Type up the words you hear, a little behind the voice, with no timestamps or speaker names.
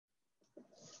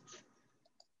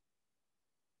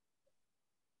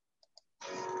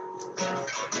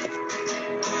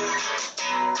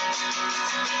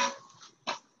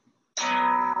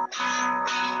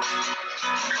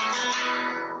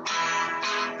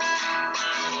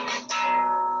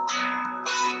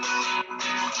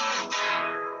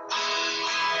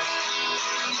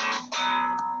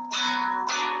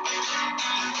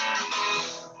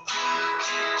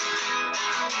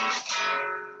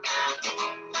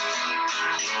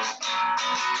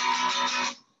Hey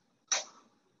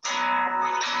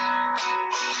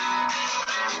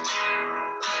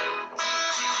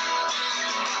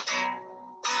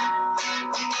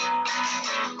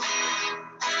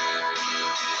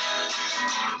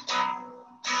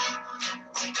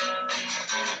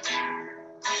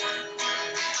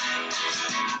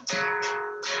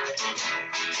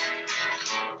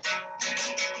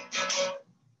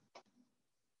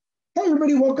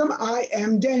everybody, welcome. I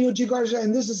am Daniel G. Garza,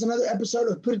 and this is another episode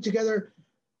of Put It Together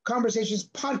Conversations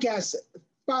Podcast,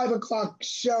 5 o'clock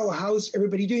show. How's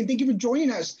everybody doing? Thank you for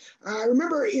joining us.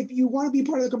 Remember, if you want to be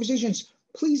part of the conversations,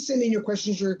 please send in your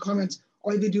questions or your comments.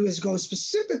 All you have to do is go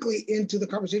specifically into the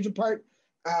conversation part.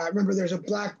 Remember, there's a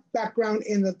black background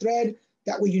in the thread.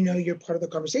 That way you know you're part of the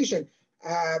conversation.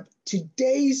 Let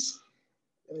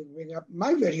me bring up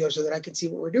my video so that I can see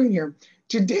what we're doing here.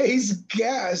 Today's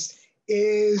guest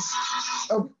is,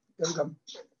 there we go.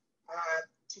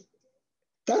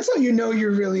 That's how you know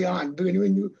you're really on,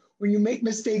 when you make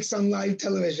mistakes on live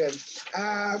television.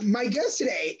 My guest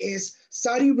today is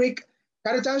Sudi Rick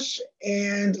Karatas,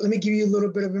 and let me give you a little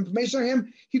bit of information on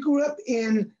him. He grew up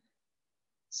in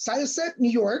Syosset,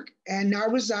 New York, and now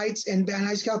resides in Van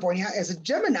Nuys, California. As a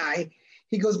Gemini,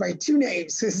 he goes by two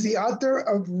names. He's the author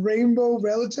of Rainbow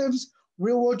Relatives,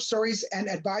 Real World Stories, and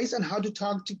Advice on How to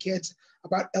Talk to Kids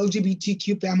about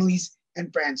LGBTQ families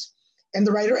and friends, and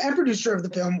the writer and producer of the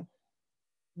film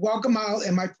Guacamole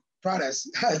and My Pradas.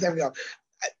 There we go.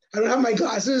 I don't have my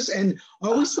glasses, and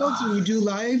always folks, when you do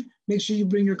live, make sure you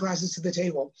bring your glasses to the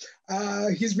table.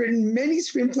 He's written many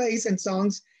screenplays and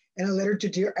songs, and a letter to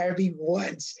Dear Abby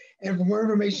once. And for more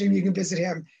information, you can visit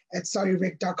him at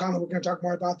SudiRick.com, and we're going to talk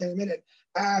more about that in a minute.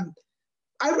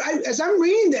 As I'm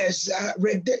reading this,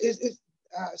 Rick,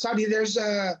 Sudi, there's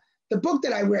the book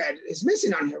that I read is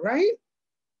missing on here, right?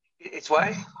 It's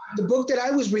what? The book that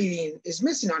I was reading is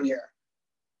missing on here.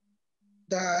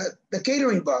 The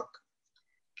catering book.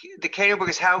 The catering book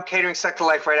is How Catering Sucked the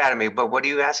Life Right Out of Me. But what are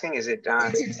you asking? Is it?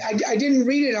 I didn't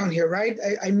read it on here, right?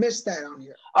 I missed that on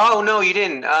here. Oh no, you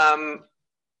didn't. I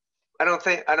don't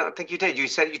think you did. You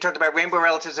said you talked about Rainbow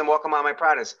Relatives and Welcome on My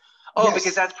Pradas. Oh, yes.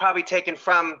 Because that's probably taken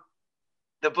from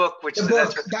the book, which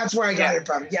that's where I got it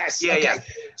from. Yes. Yeah, okay. yeah.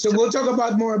 So we'll talk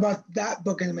about more about that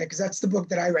book in a minute, because that's the book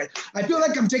that I read. I feel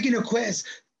like I'm taking a quiz,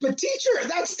 but teacher,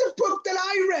 that's the book that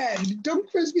I read. Don't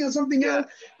quiz me on something else.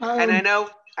 And I know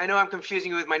I'm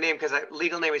confusing you with my name, because my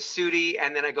legal name is Sudi,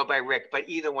 and then I go by Rick. But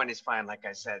either one is fine, like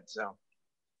I said. So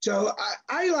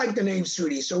I like the name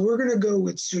Sudi, so we're gonna go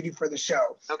with Sudi for the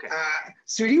show. Okay.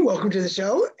 Sudi, welcome to the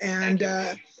show, and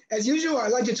as usual, I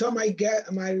like to tell my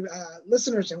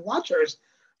listeners and watchers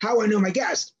how I know my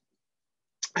guest.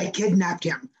 I kidnapped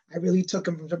him. I really took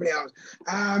him from somebody else.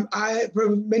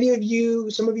 For many of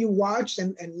you, some of you watched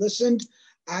and listened.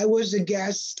 I was a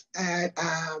guest at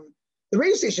the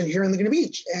radio station here in Laguna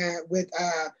Beach with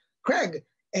Craig,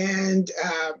 and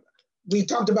we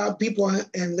talked about people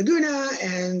in Laguna,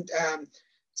 and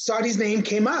Sudi's name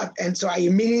came up, and so I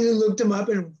immediately looked him up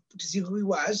and to see who he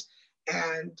was,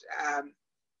 and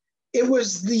it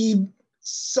was the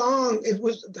song.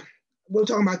 We'll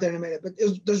talk about that in a minute, but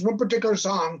there's one particular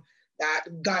song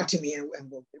that got to me, and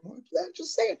we'll get more into that,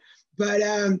 just saying. But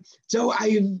so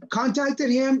I contacted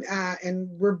him, and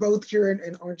we're both here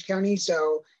in Orange County,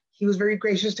 so he was very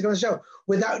gracious to come on the show.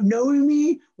 Without knowing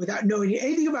me, without knowing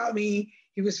anything about me,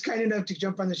 he was kind enough to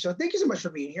jump on the show. Thank you so much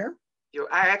for being here.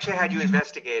 I actually had you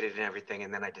investigated and everything,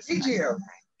 and then I decided. Did you?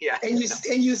 Yeah. And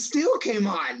you still came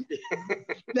on.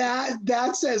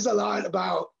 That says a lot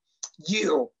about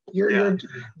you.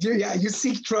 You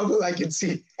seek trouble, I can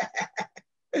see.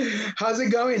 How's it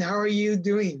going? How are you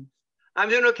doing? I'm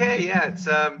doing okay. Yeah,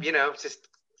 it's just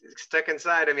stuck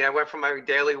inside. I mean, I went for my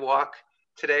daily walk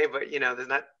today, but there's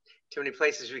not too many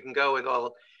places we can go with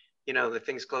all, the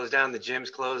things closed down, the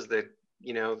gyms closed, the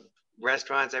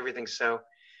restaurants, everything. So,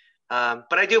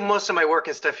 but I do most of my work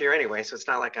and stuff here anyway, so it's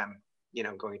not like I'm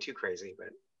going too crazy.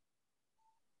 But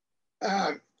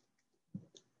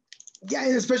yeah,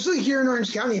 and especially here in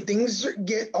Orange County, things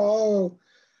get all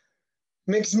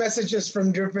mixed messages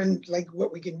from different, like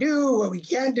what we can do, what we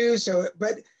can't do. So,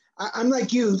 but I'm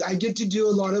like you, I get to do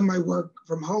a lot of my work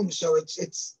from home, so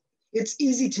it's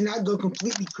easy to not go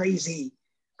completely crazy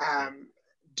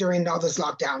during all this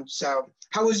lockdown. So,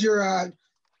 how was your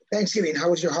Thanksgiving?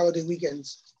 How was your holiday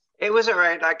weekends? It was all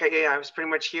right. I was pretty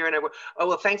much here, and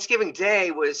Thanksgiving Day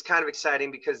was kind of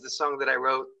exciting because the song that I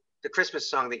wrote, the Christmas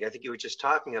song that I think you were just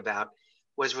talking about,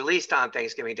 was released on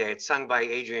Thanksgiving Day. It's sung by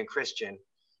Adrian Christian,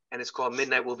 and it's called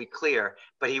Midnight Will Be Clear.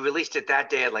 But he released it that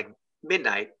day at like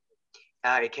midnight.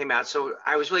 It came out. So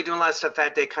I was really doing a lot of stuff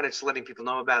that day, kind of just letting people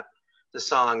know about the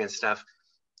song and stuff.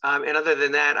 And other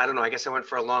than that, I don't know. I guess I went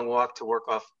for a long walk to work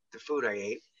off the food I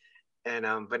ate, and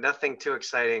but nothing too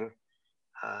exciting.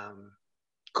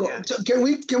 Cool. Yeah. So can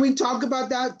we talk about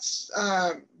that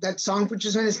song for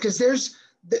just a minute? Because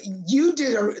you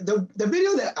did the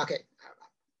video that, okay,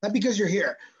 not because you're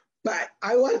here, but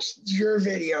I watched your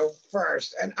video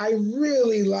first, and I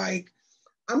really like.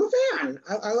 I'm a fan.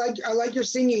 I like your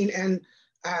singing, and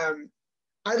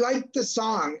I like the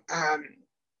song.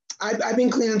 I've been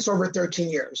clean and sober 13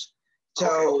 years,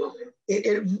 so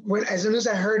Okay. when as soon as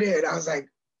I heard it, I was like,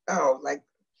 oh, like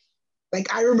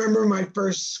I remember my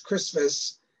first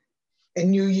Christmas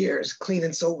and New Year's clean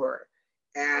and sober,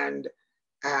 and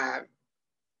uh,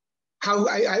 how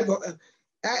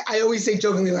I always say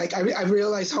jokingly, like I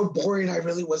realized how boring I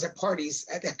really was at parties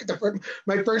at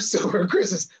my first sober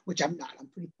Christmas, which I'm not. I'm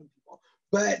pretty fun people,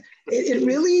 but it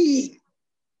really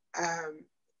um,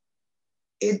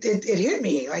 it hit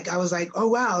me. Like I was like, oh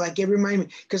wow, like it reminded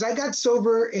me because I got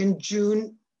sober in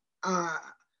June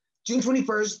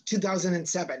 21st,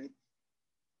 2007.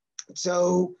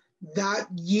 So that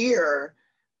year,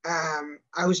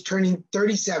 I was turning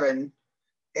 37,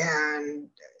 and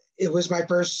it was my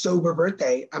first sober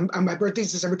birthday. My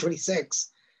birthday's December 26th.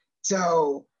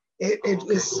 So it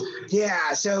was,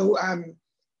 yeah. So I'm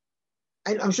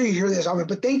sure you hear this often,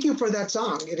 but thank you for that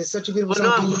song. It is such a beautiful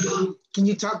Well, song. no. Can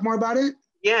you talk more about it?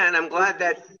 Yeah, and I'm glad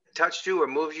that touched you or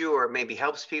moved you or maybe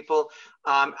helps people.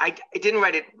 I didn't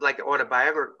write it like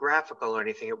autobiographical or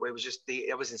anything. It was just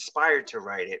I was inspired to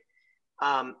write it.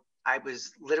 I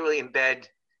was literally in bed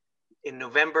in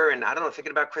November, and I don't know,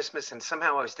 thinking about Christmas, and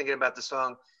somehow I was thinking about the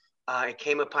song. It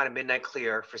came upon a midnight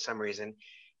clear for some reason,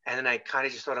 and then I kind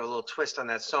of just thought of a little twist on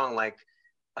that song, like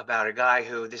about a guy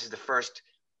who this is the first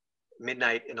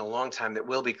midnight in a long time that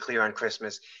will be clear on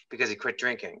Christmas because he quit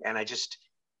drinking, and I just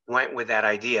went with that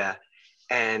idea.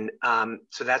 And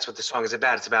so that's what the song is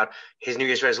about. It's about his New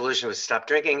Year's resolution was to stop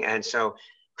drinking, and so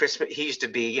Christmas he used to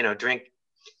be, drink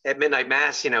at midnight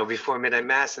mass, before midnight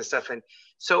mass and stuff. And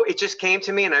so it just came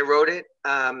to me, and I wrote it,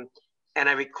 and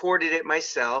I recorded it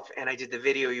myself, and I did the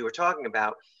video you were talking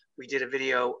about. We did a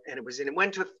video, and it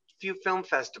went to a few film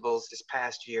festivals this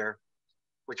past year,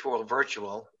 which were all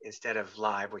virtual instead of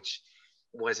live, which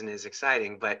wasn't as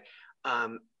exciting. But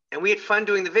and we had fun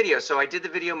doing the video. So I did the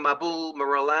video. Mabul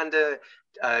Marolanda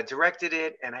directed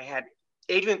it, and I had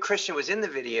Adrian Christian was in the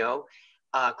video.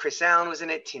 Chris Allen was in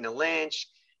it. Tina Lynch.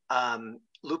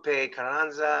 Lupe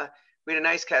Carranza. We had a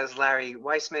nice cast, Larry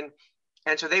Weissman.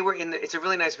 And so they were it's a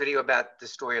really nice video about the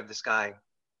story of this guy.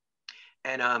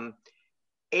 And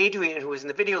Adrian, who was in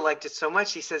the video, liked it so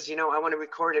much, he says, I want to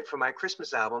record it for my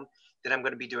Christmas album that I'm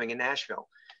going to be doing in Nashville.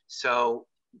 So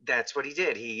that's what he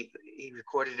did. He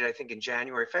recorded it, I think, in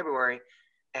January, February.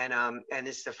 And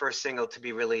it's the first single to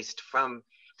be released from,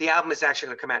 the album is actually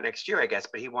going to come out next year, I guess,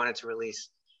 but he wanted to release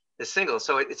the single.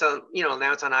 So it's on,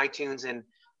 now it's on iTunes and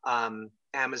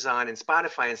Amazon and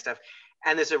Spotify and stuff.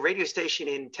 And there's a radio station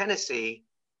in Tennessee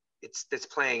that's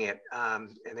playing it, and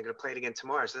they're going to play it again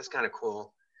tomorrow. So that's kind of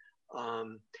cool.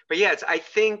 But yeah, I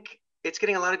think it's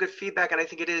getting a lot of good feedback, and I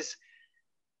think it is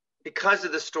because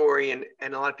of the story, and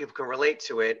a lot of people can relate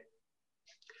to it,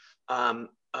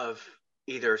 of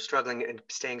either struggling and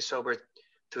staying sober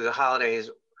through the holidays.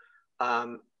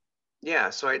 Yeah,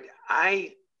 so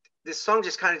this song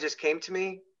just kind of just came to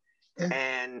me,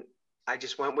 and I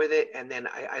just went with it. And then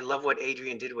I love what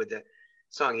Adrian did with the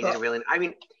song. He did really, I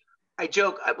mean, I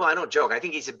joke, well, I don't joke. I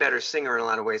think he's a better singer in a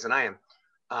lot of ways than I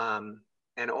am.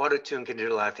 And auto-tune can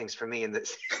do a lot of things for me in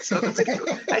this. So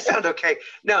I sound okay.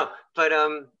 No, but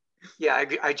yeah,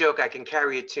 I joke I can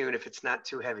carry a tune if it's not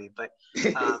too heavy. But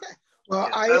well, yeah.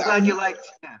 I'm glad you liked.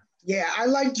 Yeah, I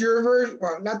liked your version.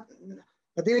 Well,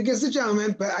 nothing against the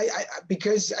gentleman, but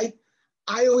because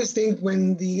I always think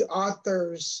when the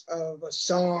authors of a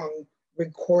song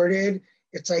recorded,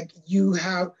 it's like you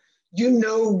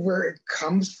know where it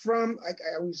comes from. Like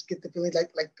I always get the feeling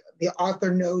like the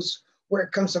author knows where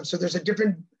it comes from. So there's a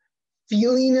different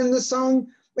feeling in the song.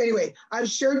 But anyway, I've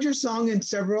shared your song in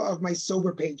several of my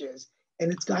sober pages,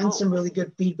 and it's gotten some really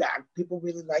good feedback. People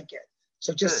really like it.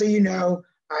 So just so you know,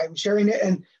 I'm sharing it.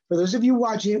 And for those of you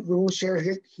watching, we will share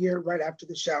it here right after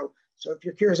the show. So if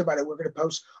you're curious about it, we're going to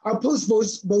post. I'll post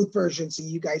both versions so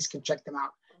you guys can check them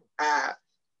out.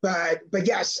 But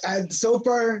yes, so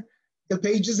far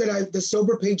the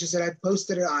sober pages that I've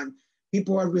posted it on,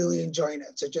 people are really enjoying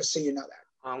it. So just so you know that.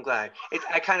 I'm glad.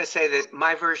 I kind of say that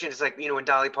my version is like, when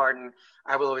Dolly Parton,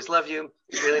 I Will Always Love You,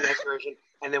 really nice version.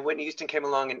 And then Whitney Houston came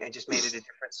along and just made it a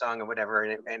different song or whatever.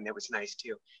 And it was nice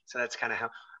too. So that's kind of how,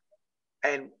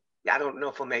 and I don't know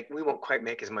if we won't quite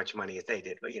make as much money as they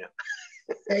did, but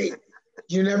Hey,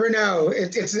 You never know.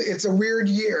 It's a weird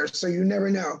year, so you never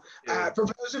know. Yeah. For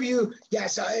those of you,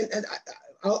 yes,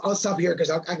 I'll stop here because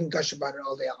I can gush about it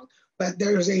all day long. But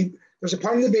there's a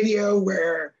part in the video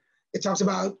where it talks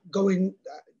about going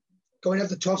up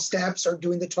the 12 steps or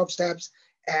doing the 12 steps,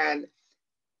 and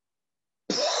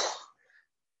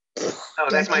Oh,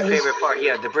 that's my favorite part.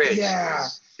 Yeah, the bridge. Yeah,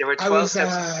 There were I 12 was.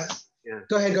 steps. Yeah.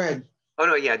 Go ahead. Go ahead. Oh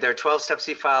no, yeah. There are 12 steps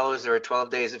he follows. There are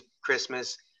 12 days of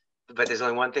Christmas, but there's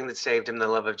only one thing that saved him: the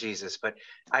love of Jesus. But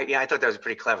I thought that was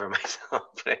pretty clever myself.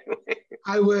 But anyway.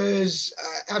 I was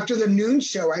after the noon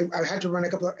show. I had to run a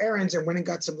couple of errands and went and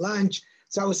got some lunch.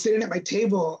 So I was sitting at my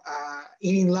table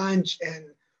eating lunch and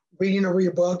reading over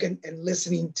your book and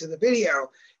listening to the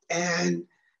video. And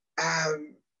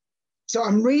so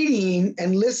I'm reading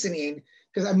and listening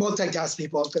because I multitask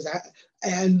people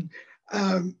and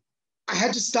I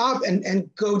had to stop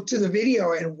and go to the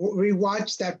video and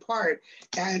rewatch that part.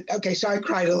 And okay, so I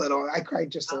cried a little. I cried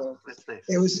just a little. That's nice.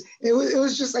 It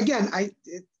was just again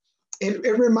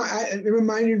it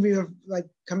reminded me of like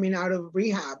coming out of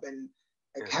rehab and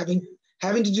like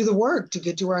having to do the work to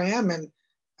get to where I am. And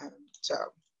so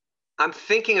I'm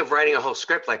thinking of writing a whole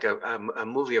script, like a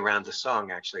movie around the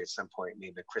song, actually, at some point,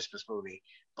 maybe a Christmas movie.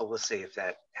 But we'll see if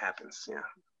that happens. Yeah.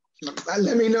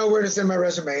 Let me know where to send my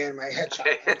resume and my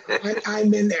headshot.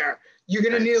 I'm in there. You're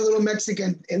gonna need a little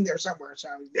Mexican in there somewhere. So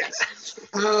yes.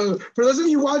 For those of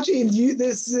you watching,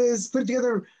 this is Put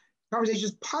Together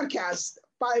Conversations podcast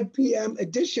 5 p.m.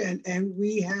 edition, and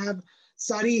we have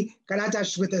Sudi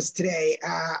Karatas with us today,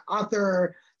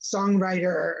 author,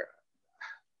 songwriter,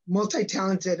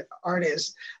 multi-talented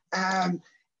artist.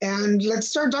 And let's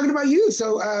start talking about you.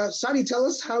 So, Sudi, tell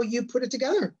us how you put it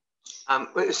together.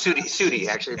 Sudi,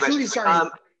 actually. But, Sudi,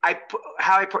 sorry. I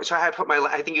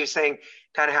think you were saying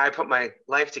kind of how I put my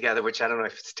life together, which I don't know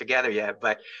if it's together yet,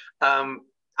 but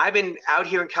I've been out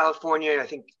here in California, I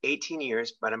think 18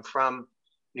 years, but I'm from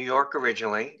New York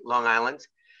originally, Long Island,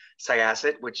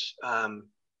 Syosset, which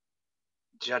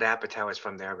Judd Apatow is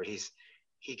from there, but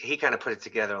he kind of put it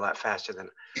together a lot faster than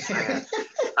I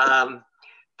have.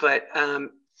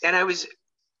 And I was,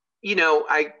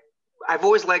 I've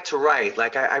always liked to write.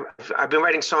 Like I've been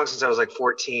writing songs since I was like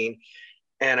 14,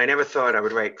 and I never thought I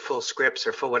would write full scripts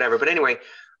or full whatever. But anyway,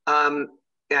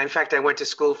 in fact, I went to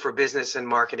school for business and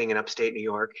marketing in upstate New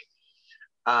York,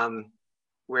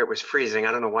 where it was freezing.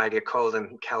 I don't know why I get cold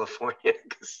in California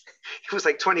because it was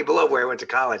like 20 below where I went to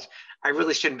college. I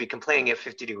really shouldn't be complaining at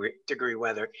 50-degree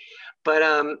weather. But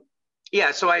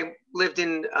so I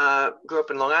grew up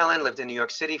in Long Island, lived in New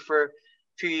York City for a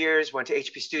few years, went to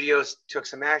HP Studios, took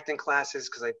some acting classes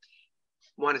because I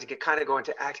wanted to go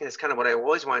into acting. That's kind of what I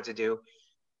always wanted to do.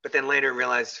 But then later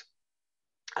realized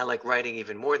I like writing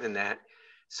even more than that.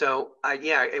 So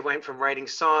it went from writing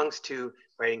songs to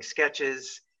writing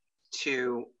sketches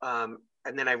to, and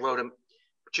then I wrote them.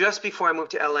 Just before I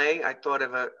moved to LA, I thought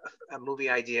of a movie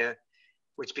idea,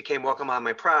 which became Welcome on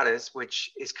My Pradas,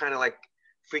 which is kind of like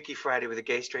Freaky Friday with a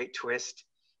gay straight twist.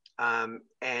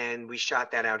 And we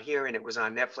shot that out here, and it was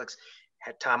on Netflix.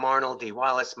 Had Tom Arnold, Dee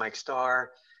Wallace, Mike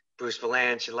Starr, Bruce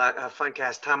Valanche, a fun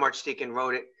cast. Tom Archdeacon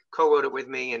co-wrote it with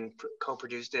me and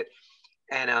co-produced it.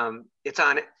 And it's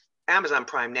on Amazon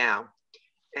Prime now.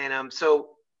 And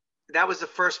so that was the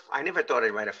first. I never thought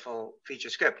I'd write a full feature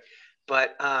script,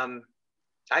 but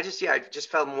I just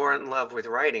fell more in love with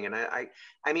writing. And I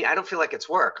mean, I don't feel like it's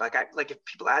work. Like if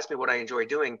people ask me what I enjoy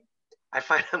doing, I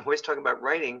find I'm always talking about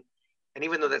writing. And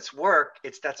even though that's work,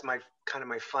 that's my kind of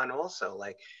my fun also.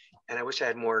 Like, and I wish I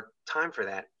had more time for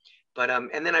that. But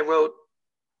and then I wrote,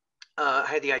 I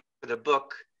had the idea for the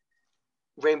book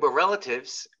Rainbow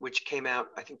Relatives, which came out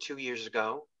I think 2 years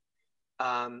ago.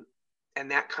 And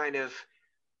that kind of,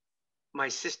 my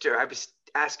sister, I was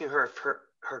asking her if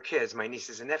her kids, my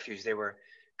nieces and nephews, they were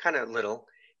kind of little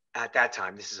at that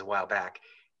time. This is a while back,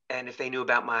 and if they knew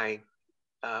about my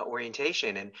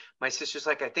orientation. And my sister's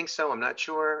like, I think so. I'm not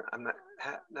sure. I'm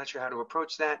not sure how to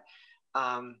approach that.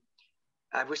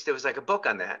 I wish there was like a book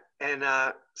on that. And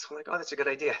so I'm like, oh, that's a good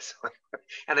idea. So,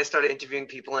 and I started interviewing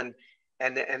people, and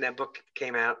that book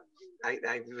came out.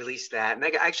 I released that, and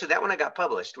actually that one I got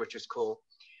published, which was cool.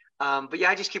 But yeah,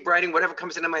 I just keep writing whatever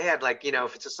comes into my head, like,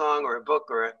 if it's a song or a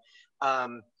book or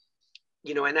and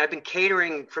I've been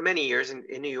catering for many years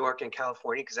in New York and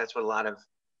California, because that's what a lot of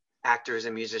actors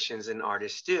and musicians and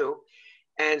artists do.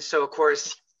 And so, of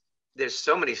course, there's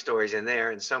so many stories in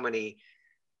there and so many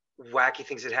wacky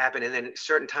things that happen. And then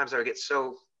certain times I would get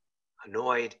so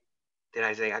annoyed that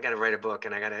I say, I got to write a book,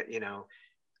 and I got to,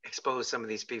 expose some of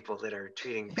these people that are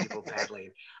treating people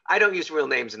badly. I don't use real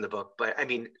names in the book, but I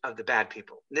mean, of the bad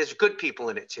people. And there's good people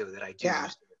in it too that I do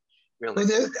use Real Well,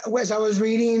 nice. as I was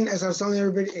reading, as I was telling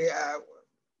everybody,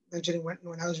 mentioning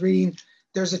when I was reading,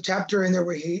 there's a chapter in there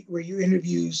where you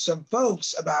interview some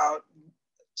folks about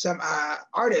some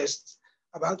artists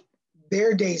about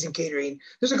their days in catering.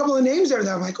 There's a couple of names there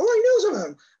that I'm like, oh, I know some of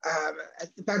them.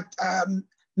 In fact,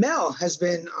 Mel has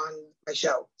been on my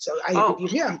show, so I Oh,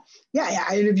 interviewed him. Yeah,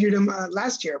 I interviewed him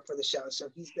last year for the show, so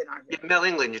he's been on yeah, here. Mel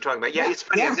England, you're talking about. Yeah, Yeah, it's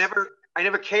funny. yeah, I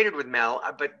never catered with Mel,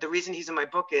 but the reason he's in my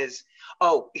book is,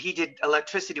 oh, he did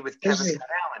Electricity with Kevin seriously, Scott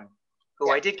Allen, who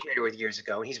yeah, I did cater with years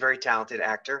ago. He's a very talented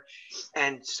actor,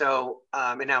 and so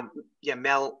and now, yeah,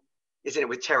 Mel is in it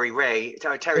with Terry Ray.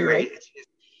 Terry you're Ray, right. it's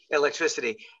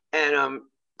Electricity, and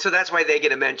so that's why they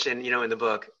get a mention, in the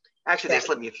book. Actually, they Yeah,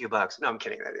 slipped me a few bucks. No, I'm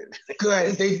kidding. I didn't.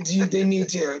 good. They need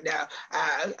to now.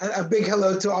 A big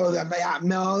hello to all of them. But yeah,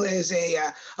 Mel is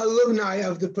a alumni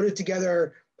of the Put It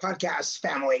Together podcast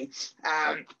family.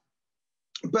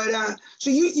 But so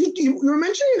you were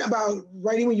mentioning about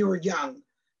writing when you were young.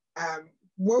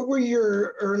 What were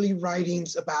your early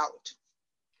writings about?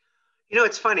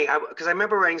 It's funny because I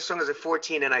remember writing songs at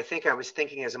 14, and I think I was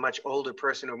thinking as a much older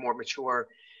person or more mature.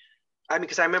 I mean,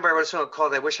 because I remember I wrote a song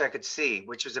called "I Wish I Could See,"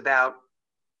 which was about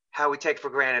how we take for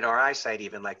granted our eyesight.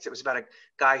 Even like it was about a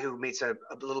guy who meets a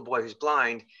little boy who's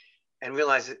blind, and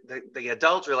realizes the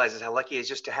adult realizes how lucky he is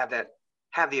just to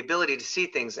have the ability to see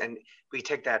things, and we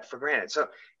take that for granted. So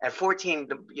at 14,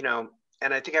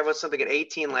 and I think I wrote something at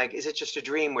 18, like "Is It Just a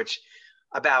Dream," which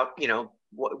about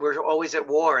we're always at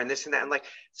war and this and that, and like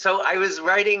so I was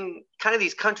writing kind of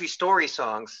these country story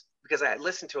songs because I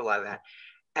listened to a lot of that,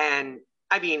 and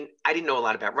I mean I didn't know a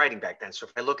lot about writing back then, so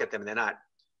if I look at them, they're not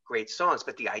great songs,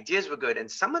 but the ideas were good and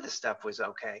some of the stuff was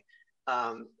okay.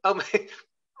 Oh my,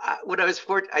 when I was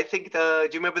 14, I think do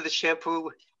you remember the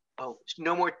shampoo? Oh,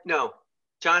 no,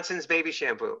 Johnson's baby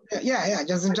shampoo. Yeah,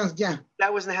 just yeah.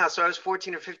 That was in the house. So I was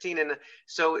 14 or 15, and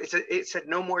so it said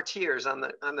 "No More Tears" on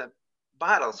the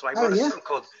bottle. So I Oh wrote a yeah. song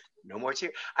called "No More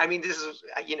Tears." I mean, this is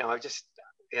I just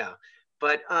yeah,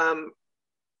 but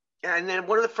yeah. And then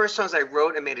one of the first songs I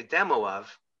wrote and made a demo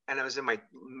of, and I was in my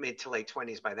mid to late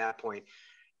 20s by that point,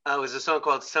 was a song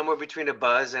called "Somewhere Between a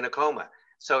Buzz and a Coma."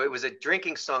 So it was a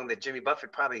drinking song that Jimmy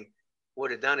Buffett probably would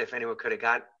have done if anyone could have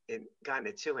gotten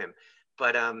it to him.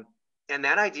 But and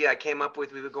that idea I came up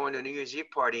with. We were going to a New Year's Eve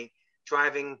party,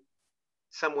 driving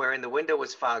somewhere, and the window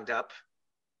was fogged up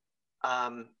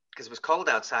because it was cold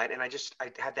outside. And I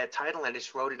had that title and I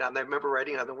just wrote it on. I remember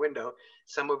writing on the window,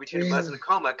 "Somewhere Between a Buzz and a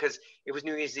Coma," because it was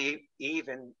New Year's Eve,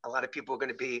 and a lot of people were going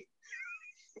to be.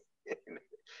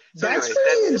 So, That's anyways,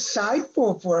 very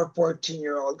insightful for a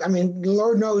 14-year-old. I mean,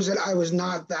 Lord knows that I was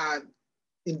not that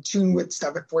in tune with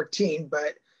stuff at 14,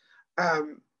 but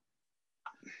um,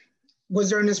 was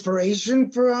there an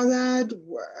inspiration for all that?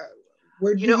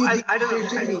 Where did you get I don't know.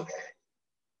 creativity?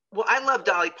 Well, I love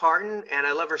Dolly Parton and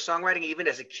I love her songwriting even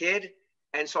as a kid.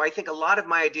 And so I think a lot of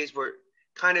my ideas were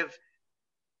kind of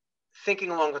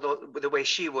thinking along with the way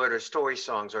she would, or story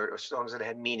songs or songs that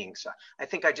had meaning. So I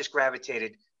think I just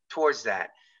gravitated towards that.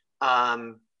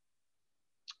 Um,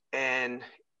 and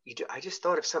I just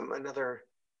thought of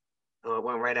oh, it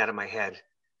went right out of my head.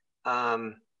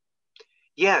 Um,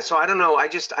 yeah, so I don't know. I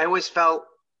always felt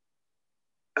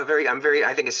I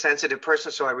think a sensitive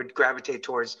person. So I would gravitate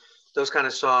towards those kind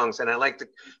of songs. And I like the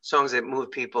songs that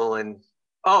move people. And,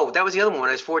 oh, that was the other one. When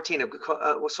I was 14,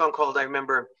 a song called, I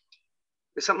remember,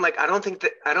 something like, I don't think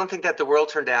that the world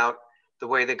turned out the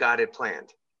way that God had planned.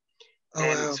 Oh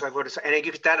And wow. so I wrote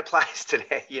that applies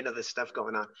today, the stuff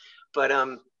going on. But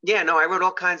yeah, no, I wrote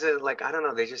all kinds of, like, I don't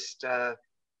know, they just,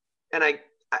 and I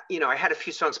had a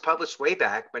few songs published way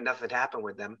back, but nothing happened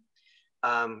with them.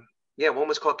 Yeah, one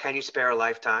was called "Can You Spare a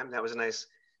Lifetime?" That was a nice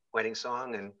wedding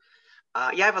song, and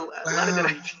yeah, I have a lot of good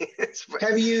Wow. ideas.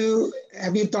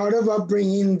 Have you thought about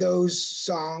bringing those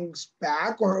songs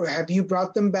back, or have you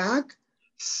brought them back?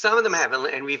 Some of them have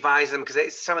and revised them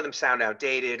because some of them sound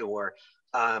outdated, or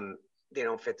they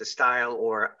don't fit the style,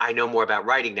 or I know more about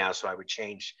writing now, so I would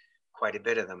change quite a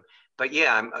bit of them. But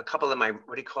yeah, a couple of my,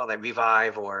 what do you call that,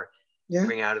 revive or Yeah,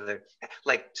 bring out of the,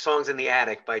 like "Songs in the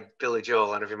Attic" by Billy Joel.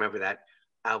 I don't know if you remember that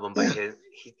album by yeah. his.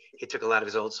 He took a lot of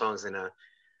his old songs and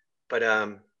but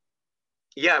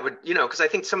yeah, I would, because I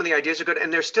think some of the ideas are good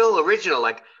and they're still original.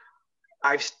 Like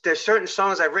there's certain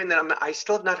songs I've written that I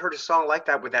still have not heard a song like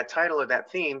that with that title or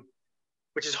that theme,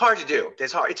 which is hard to do.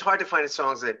 It's hard to find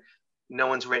songs that no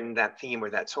one's written that theme or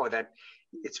that song. That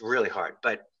it's really hard.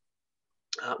 But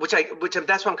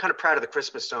that's why I'm kind of proud of the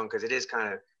Christmas song, because it is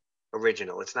kind of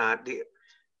original. It's not the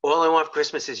 "All I Want for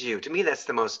Christmas Is You." To me, that's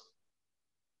the most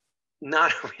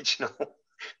not original.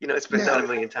 It's been done Now a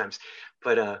million times,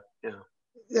 but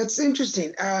that's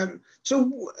interesting.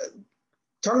 So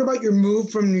talking about your move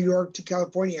from New York to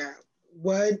California,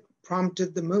 what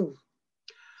prompted the move?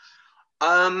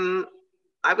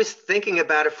 I was thinking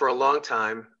about it for a long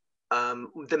time.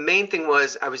 The main thing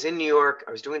was I was in New York.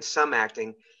 I was doing some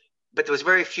acting, but there was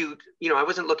very few. I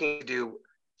wasn't looking to do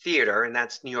theater, and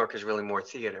that's New York is really more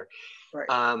theater.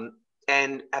 Right.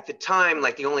 And at the time,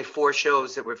 like the only four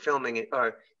shows that were filming,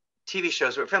 or TV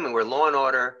shows that were filming, were Law and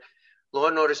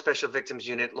Order Special Victims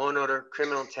Unit, Law and Order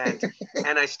Criminal Intent,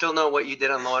 and I Still Know What You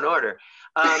Did on Law and Order.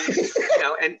 But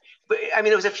I mean,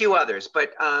 there was a few others,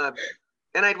 but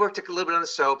and I'd worked a little bit on the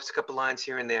soaps, a couple lines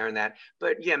here and there and that.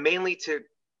 But yeah, mainly to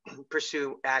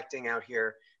pursue acting out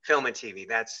here, film and TV.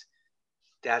 That's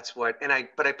what.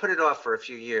 But I put it off for a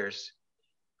few years.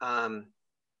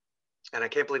 And I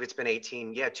can't believe it's been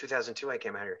 18. Yeah, 2002 I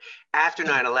came out here after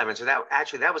 9/11. So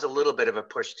that was a little bit of a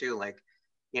push too. Like,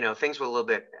 things were a little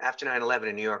bit after 9/11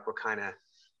 in New York were kind of,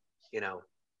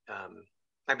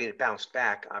 I mean, it bounced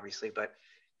back obviously, but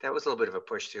that was a little bit of a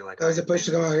push too. Like, that was a push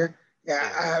to go out here.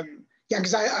 Yeah. Yeah,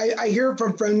 because I hear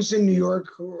from friends in New York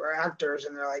who are actors,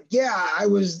 and they're like, yeah, I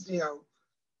was,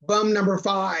 bum number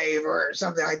 5 or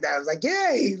something like that. I was like,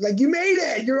 yay, like you made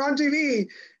it, you're on TV.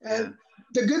 And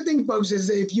the good thing, folks, is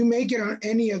that if you make it on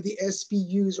any of the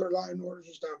SPUs or Law and Orders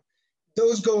and stuff,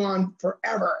 those go on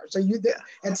forever. So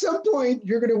at some point,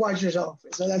 you're going to watch yourself.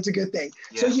 So that's a good thing.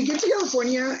 Yeah. So you get to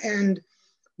California, and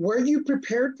were you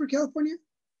prepared for California?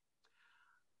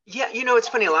 Yeah, it's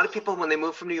funny. A lot of people, when they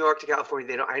move from New York to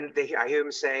California, I hear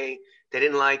them say they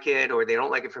didn't like it, or they don't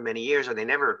like it for many years, or they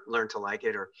never learned to like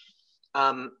it. Or,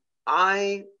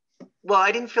 I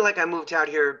didn't feel like I moved out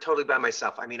here totally by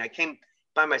myself. I mean, I came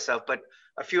by myself, but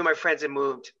a few of my friends had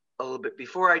moved a little bit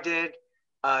before I did.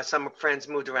 Some friends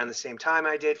moved around the same time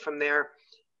I did from there,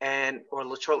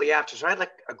 or shortly after. So I had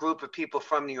like a group of people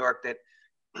from New York that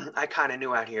I kind of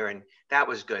knew out here, and that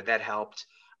was good. That helped.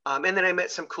 And then I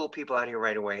met some cool people out here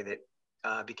right away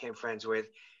that became friends with.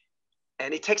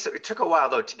 And it took a while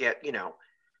though to get,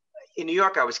 in New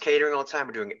York, I was catering all the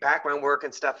time, doing background work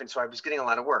and stuff. And so I was getting a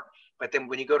lot of work. But then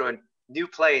when you go to a new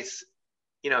place,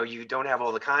 you don't have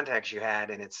all the contacts you had,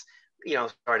 and it's,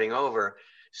 starting over.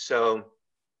 So,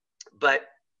 but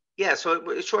yeah, so it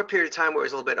was a short period of time where it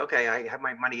was a little bit, okay, I have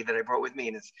my money that I brought with me,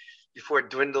 and it's before it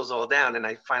dwindles all down, and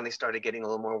I finally started getting a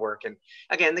little more work. And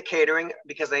again, the catering,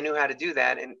 because I knew how to do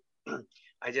that, and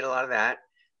I did a lot of that.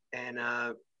 And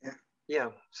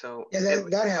so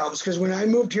that helps, because when I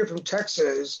moved here from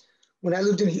Texas, when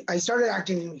I started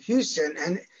acting in Houston,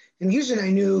 and in Houston I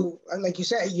knew, like you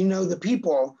said, the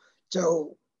people.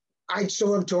 So I'd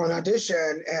show up to an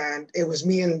audition, and it was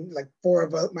me and like 4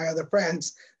 of my other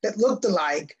friends that looked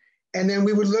alike. And then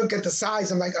we would look at the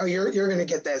size. I'm like, oh, you're going to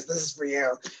get this. This is for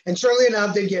you. And surely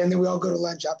enough, they get, and then we all go to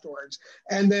lunch afterwards.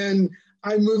 And then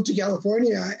I moved to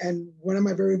California, and one of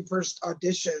my very first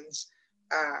auditions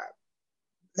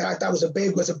that I thought was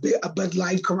a Bud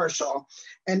Light commercial.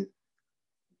 And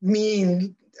I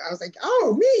was like,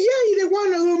 oh, me, yeah, they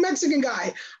want a little Mexican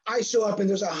guy. I show up, and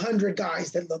there's 100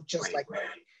 guys that look just like me.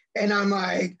 And I'm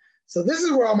like, so this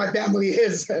is where all my family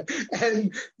is.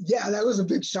 And yeah, that was a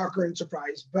big shocker and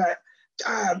surprise. But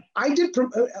I think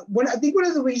one of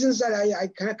the reasons that I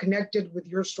kind of connected with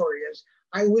your story is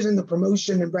I was in the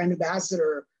promotion and brand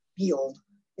ambassador field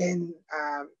in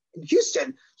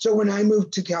Houston. So when I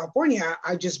moved to California,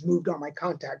 I just moved all my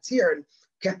contacts here and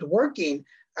kept working.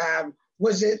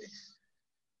 Was it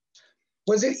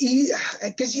easy?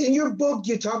 Because in your book,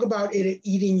 you talk about it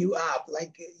eating you up.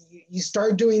 Like you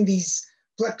start doing these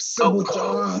flexible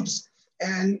jobs,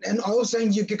 and all of a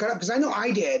sudden you get caught up. Because I know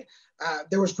I did.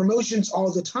 There was promotions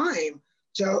all the time,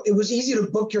 so it was easy to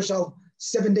book yourself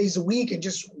 7 days a week and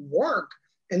just work,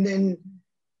 and then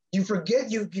you forget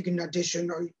you can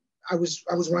audition. Or I was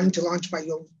running to launch my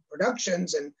own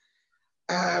productions, and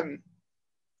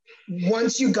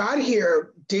once you got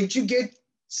here, did you get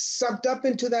sucked up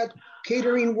into that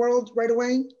catering world right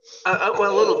away?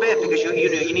 Well, a little bit, because you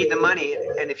need the money,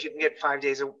 and if you can get 5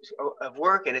 days of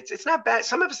work, and it's not bad.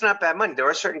 Some of it's not bad money. There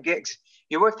are certain gigs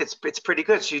you work it's pretty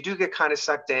good, so you do get kind of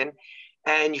sucked in,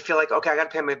 and you feel like, okay, I got to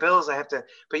pay my bills. I have to,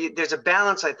 but there's a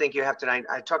balance. I think you have to.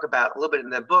 I talk about a little bit in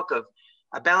the book of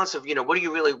a balance of what do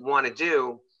you really want to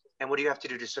do, and what do you have to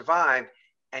do to survive,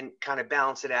 and kind of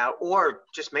balance it out, or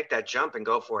just make that jump and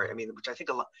go for it. I mean, which I think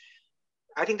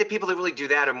I think the people that really do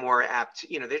that are more apt,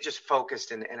 they're just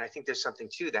focused, and I think there's something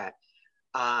to that.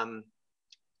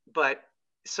 But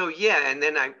so, yeah, and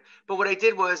then but what I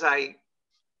did was I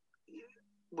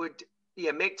would,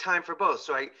 make time for both.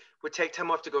 So I would take time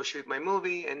off to go shoot my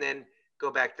movie, and then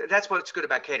go back. That's what's good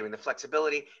about catering, the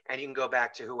flexibility, and you can go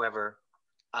back to whoever,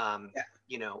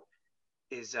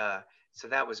 is So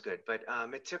that was good. But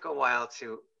it took a while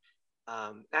to,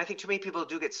 I think too many people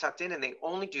do get sucked in and they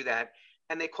only do that.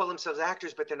 And they call themselves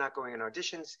actors, but they're not going on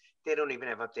auditions. They don't even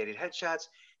have updated headshots.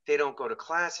 They don't go to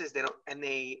classes. They don't, and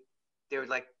they're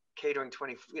like catering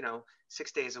 20,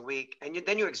 6 days a week. And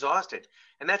then you're exhausted.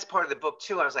 And that's part of the book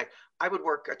too. I was like, I would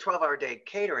work a 12-hour day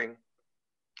catering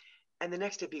and the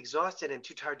next day be exhausted and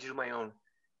too tired to do my own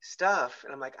stuff.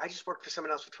 And I'm like, I just worked for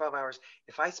someone else for 12 hours.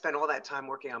 If I spend all that time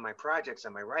working on my projects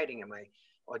and my writing and my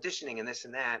auditioning and this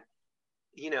and that,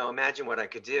 imagine what I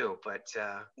could do. But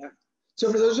yeah. So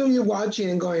for those of you watching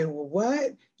and going, well,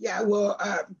 what? Yeah, well,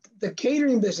 the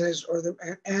catering business or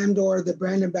the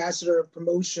brand ambassador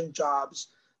promotion jobs,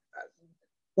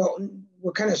 well,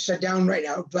 we're kind of shut down right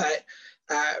now. But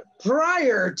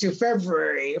prior to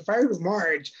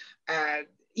March,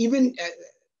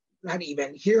 not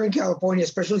even here in California,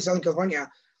 especially Southern California,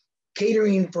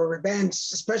 catering for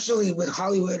events, especially with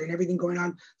Hollywood and everything going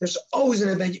on, there's always an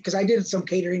event, because I did some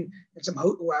catering and some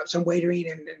waitering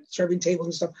and serving tables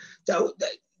and stuff. So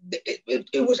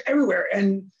it was everywhere.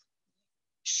 And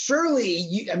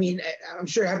surely, I'm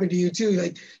sure it happened to you too.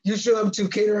 Like you show up to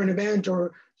cater an event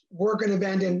or work an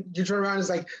event and you turn around and it's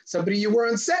like somebody you were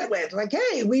on set with. Like,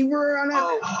 hey, we were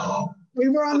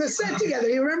on the set together.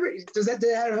 You remember? Did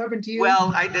that happen to you?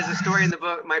 Well, there's a story in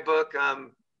my book,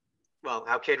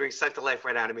 how catering sucked the life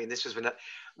right out of me. And this was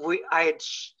I had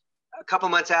a couple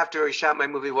months after we shot my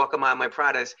movie Welcome On My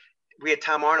Pradas, we had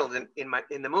Tom Arnold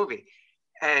in the movie,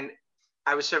 and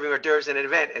I was serving hors d'oeuvres in an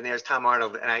event, and there's Tom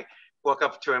Arnold, and I walk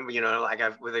up to him, with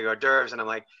the hors d'oeuvres, and I'm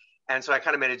like, and so I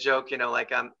kind of made a joke, hey,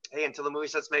 until the movie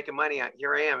starts making money,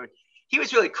 here I am. And he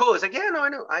was really cool. He's like, yeah, no, I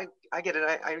know, I get it,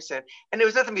 I understand. And there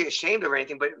was nothing to be ashamed of or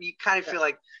anything, but you kind of feel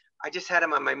like I just had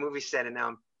him on my movie set, and now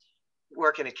I'm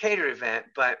working a catered event,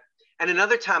 And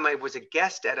another time I was a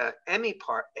guest at a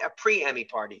pre-Emmy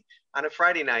party on a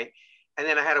Friday night. And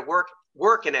then I had to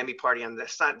work an Emmy party on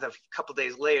the couple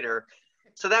days later.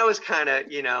 So that was kind of,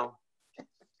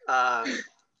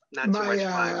 not too much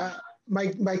fun.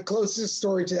 My closest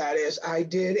story to that is I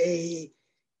did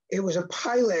it was a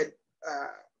pilot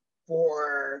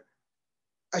for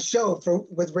a show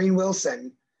with Rainn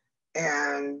Wilson.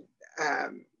 And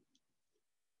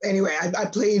anyway, I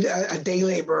played a day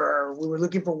laborer. We were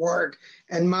looking for work,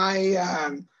 and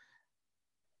my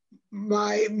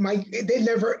they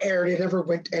never aired. It never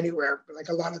went anywhere, like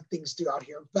a lot of things do out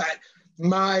here. But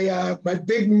my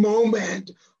big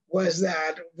moment was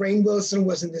that Rainn Wilson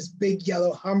was in this big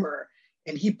yellow Hummer,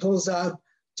 and he pulls up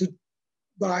to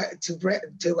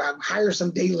hire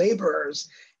some day laborers,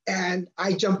 and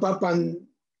I jump up on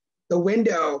the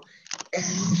window,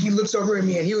 and he looks over at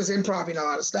me, and he was improvising a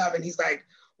lot of stuff, and he's like,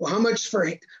 well, how much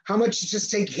to just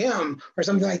take him or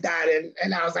something like that.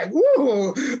 And I was like,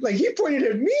 ooh, like he pointed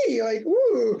at me like,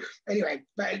 ooh. Anyway,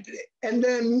 and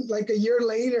then like a year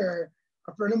later,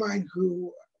 a former friend of mine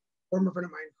who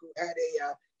had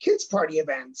a kids party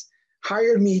event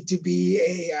hired me to be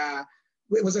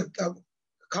it was a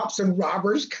cops and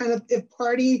robbers kind of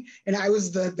party. And I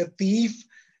was the thief,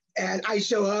 and I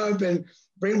show up and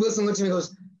Rainn Wilson looks at me and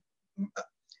goes,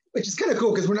 which is kind of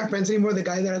cool because we're not friends anymore. The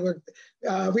guy that I work,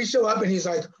 we show up and he's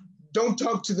like, "Don't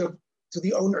talk to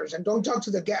the owners and don't talk to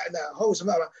the host."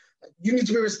 Blah, blah. Like, you need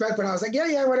to be respectful. And I was like,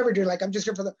 "Yeah, whatever, dude. Like, I'm just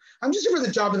here for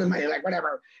the job and the money. Like,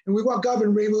 whatever." And we walk up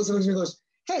and Rainn Wilson looks at me and goes,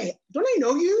 "Hey, don't I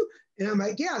know you?" And I'm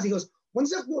like, "Yeah." He goes, I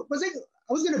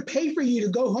was gonna pay for you to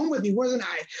go home with me, wasn't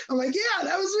I? I'm like, "Yeah,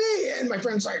 that was me." And my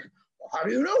friend's like, "Well, how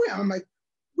do you know him?" I'm like,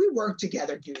 "We work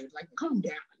together, dude. Like, calm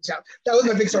down." So that was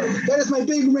my big story. That is my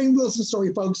big Rainn Wilson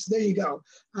story, folks. There you go.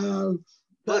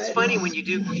 Well, it's funny when you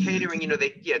do catering.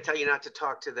 They tell you not to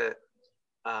talk to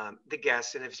the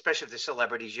guests, and especially if they're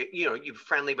celebrities. You're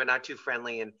friendly but not too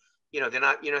friendly, and you're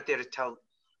not there to tell.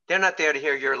 They're not there to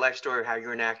hear your life story, how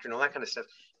you're an actor, and all that kind of stuff.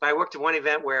 But I worked at one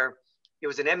event where it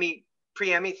was an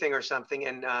pre-Emmy thing or something,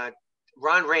 and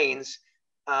Ron Raines,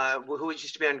 who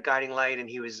used to be on Guiding Light, and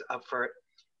he was up for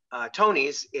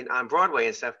Tony's on Broadway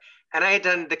and stuff. And I had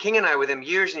done The King and I with him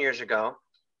years and years ago.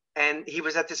 And he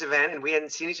was at this event and we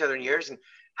hadn't seen each other in years. And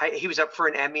he was up for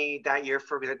an Emmy that year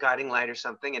for The Guiding Light or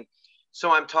something. And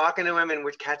so I'm talking to him and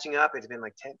we're catching up. It's been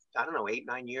like 8,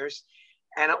 9 years.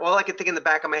 And all I could think in the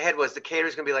back of my head was the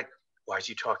caterer's going to be like, why is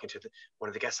he talking to one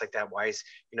of the guests like that? Why is,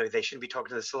 they shouldn't be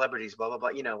talking to the celebrities, blah, blah, blah,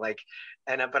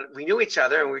 but we knew each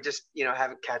other and we were just,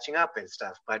 catching up and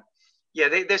stuff. But yeah,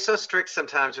 they're so strict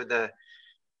sometimes with the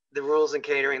rules in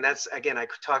catering. That's, again, I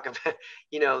could talk about,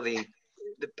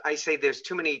 I say there's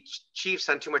too many chiefs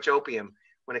on too much opium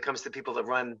when it comes to people that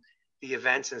run the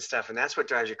events and stuff. And that's what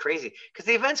drives you crazy, because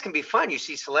the events can be fun. You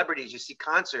see celebrities, you see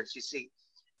concerts, you see,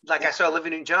 I saw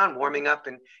Olivia Newton-John warming up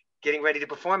and getting ready to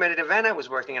perform at an event I was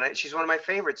working at. She's one of my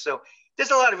favorites. So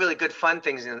there's a lot of really good fun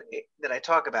things that I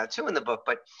talk about too in the book.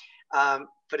 But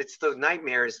it's those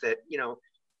nightmares that, you know,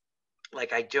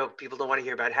 like I joke, people don't want to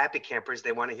hear about happy campers.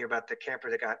 They want to hear about the camper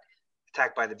that got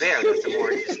attacked by the bear. That's a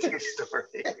more interesting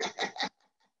story.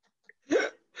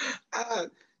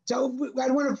 So I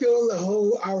don't want to fill the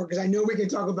whole hour because I know we can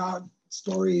talk about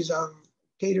stories of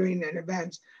catering and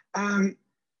events.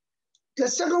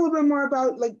 Let's talk a little bit more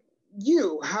about like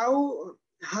you. How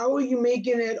are you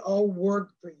making it all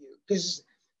work for you? Because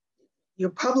you're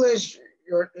published,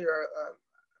 you're a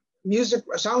music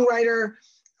a songwriter.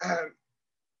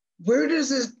 Where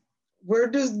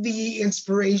does the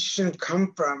inspiration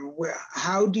come from?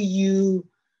 How do you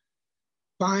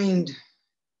find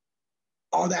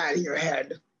all that in your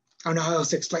head? I don't know how else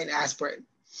to explain aspirin.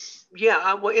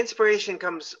 Yeah, well, inspiration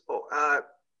comes,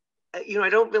 you know, I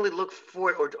don't really look for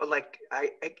it, or like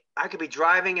I could be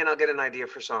driving and I'll get an idea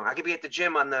for a song. I could be at the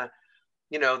gym on the,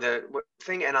 you know, the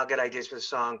thing, and I'll get ideas for the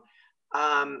song.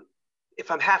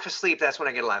 If I'm half asleep, that's when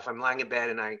I get a laugh. I'm lying in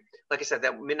bed and like I said,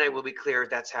 that midnight will be clear.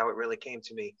 That's how it really came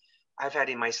to me. I've had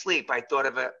in my sleep, I thought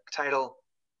of a title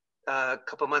a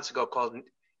couple months ago called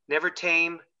Never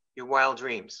Tame Your Wild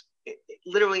Dreams.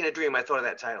 Literally in a dream, I thought of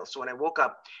that title. So when I woke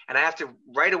up, and I have to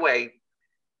right away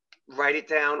write it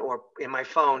down or in my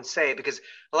phone say it, because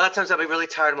a lot of times I'll be really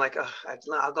tired. I'm like, oh,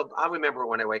 I'll remember it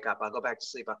when I wake up. I'll go back to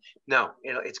sleep. No,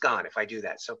 it's gone if I do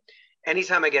that. So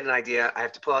anytime I get an idea, I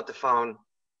have to pull out the phone.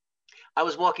 I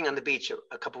was walking on the beach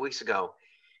a couple weeks ago,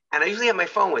 and I usually have my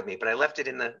phone with me, but I left it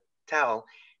in the towel.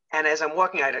 And as I'm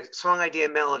walking, I had a song idea,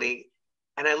 melody,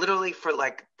 and I literally, for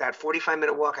like that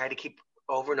 45-minute walk, I had to keep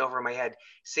over and over in my head,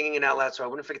 singing it out loud so I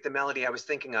wouldn't forget the melody I was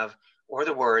thinking of or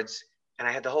the words. And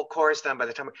I had the whole chorus done by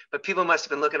the time. But people must have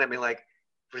been looking at me like,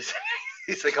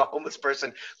 he's like a homeless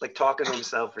person, like talking to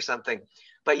himself or something.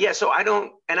 But yeah, so I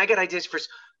get ideas for,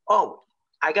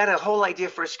 I got a whole idea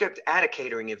for a script at a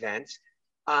catering event.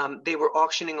 They were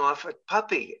auctioning off a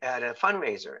puppy at a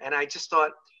fundraiser. And I just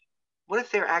thought, what if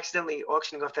they're accidentally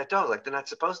auctioning off that dog? Like they're not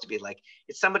supposed to be. Like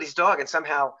it's somebody's dog and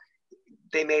somehow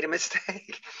they made a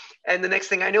mistake. And the next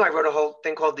thing I knew, I wrote a whole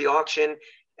thing called The Auction,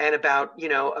 and about, you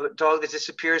know, a dog that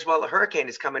disappears while a hurricane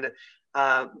is coming to,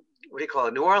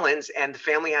 New Orleans, and the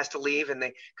family has to leave and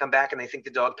they come back and they think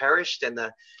the dog perished,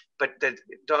 but the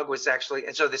dog was actually,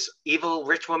 and so this evil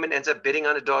rich woman ends up bidding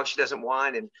on a dog she doesn't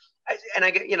want. And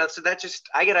I get, you know, so that just,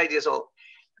 I get ideas all.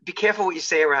 Be careful what you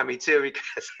say around me too,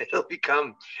 because it'll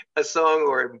become a song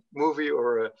or a movie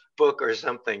or a book or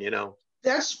something, you know.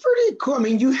 That's pretty cool. I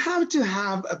mean, you have to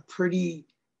have a pretty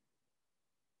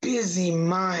busy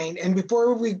mind. And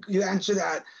before you answer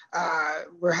that,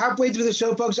 we're halfway through the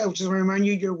show, folks. I just want to remind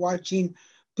you, you're watching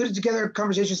Put It Together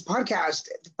Conversations podcast,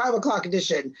 the 5 o'clock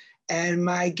edition. And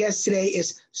my guest today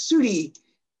is Sudi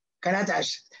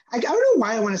Karatas. I don't know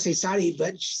why I want to say Sadi,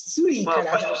 but Sudi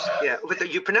Karatas. Yeah,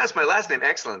 but you pronounced my last name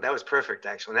excellent. That was perfect,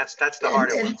 actually. That's the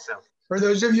harder one. So for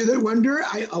those of you that wonder,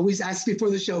 I always ask before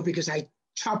the show because I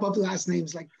chop up last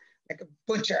names like a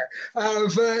butcher.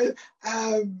 But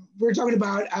we're talking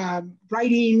about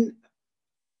writing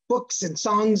books and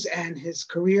songs and his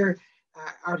career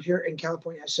out here in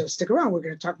California. So stick around. We're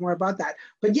going to talk more about that.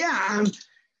 But yeah,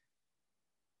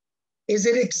 is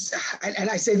it? And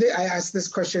I say that I ask this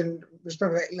question,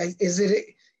 like, is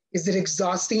it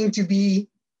exhausting to be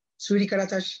Sudi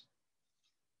Karatas?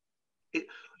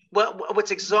 Well,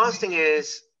 what's exhausting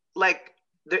is like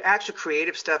the actual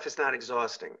creative stuff is not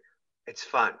exhausting. It's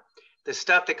fun. The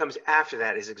stuff that comes after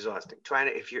that is exhausting.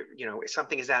 If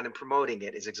something is out and promoting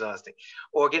it is exhausting,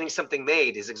 or getting something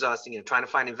made is exhausting. You know, trying to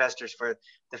find investors for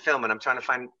the film, and I'm trying to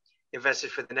find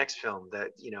investors for the next film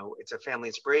that, you know, it's a family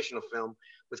inspirational film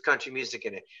with country music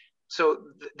in it. So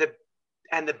the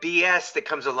BS that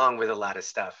comes along with a lot of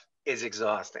stuff is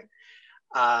exhausting.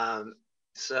 And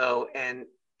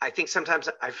I think sometimes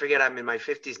I forget I'm in my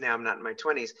 50s now. I'm not in my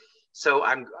 20s. So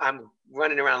I'm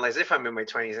running around as if I'm in my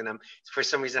 20s, and for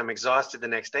some reason I'm exhausted the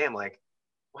next day. I'm like,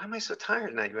 why am I so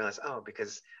tired? And I realize,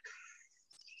 because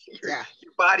your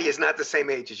body is not the same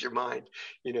age as your mind,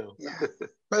 you know. Yeah.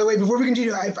 By the way, before we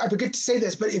continue, I forget to say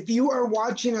this, but if you are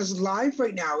watching us live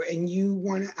right now and you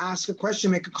want to ask a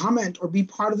question, make a comment, or be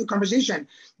part of the conversation,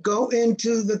 go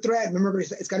into the thread. Remember,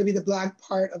 it's got to be the black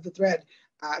part of the thread.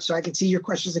 So I can see your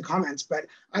questions and comments. But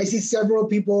I see several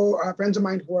people, friends of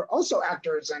mine, who are also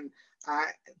actors and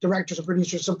directors and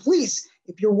producers. So please,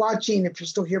 if you're watching, if you're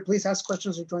still here, please ask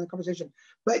questions or join the conversation.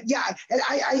 But yeah,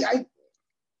 and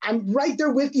I'm right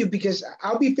there with you because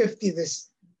I'll be 50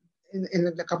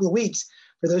 in a couple of weeks.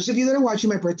 For those of you that are watching,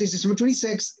 my birthday is December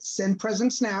 26th. Send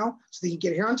presents now so that you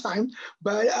can get here on time.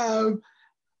 But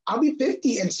I'll be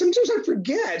 50, and sometimes I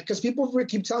forget because people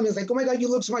keep telling me, it's like, oh my God, you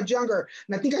look so much younger.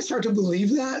 And I think I start to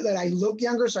believe that I look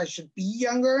younger, so I should be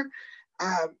younger.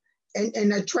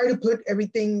 And I try to put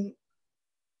everything,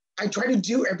 I try to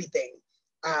do everything.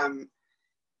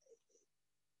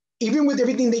 Even with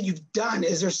everything that you've done,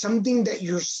 is there something that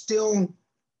you're still,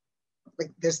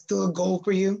 like, there's still a goal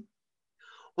for you?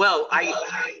 Well,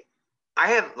 I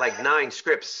have like 9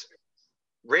 scripts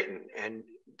written and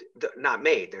not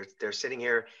made. They're sitting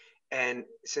here, and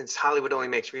since Hollywood only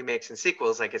makes remakes and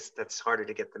sequels, I guess that's harder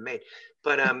to get them made.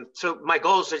 But so my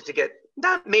goals are to get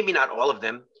maybe not all of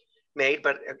them made,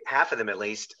 but half of them at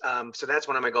least. So that's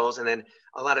one of my goals. And then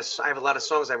I have a lot of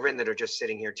songs I've written that are just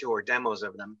sitting here too, or demos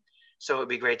of them. So it'd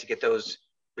be great to get those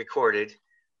recorded.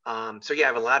 So yeah, I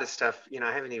have a lot of stuff.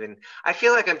 I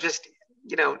feel like I'm just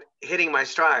hitting my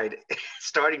stride,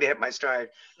 starting to hit my stride.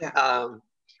 Yeah.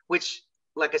 Which,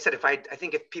 like I said, I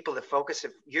think if people that focus,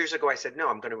 years ago I said, no,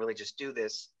 I'm going to really just do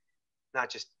this, not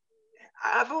just,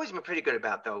 I've always been pretty good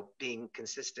about, though, being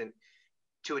consistent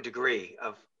to a degree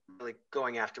of really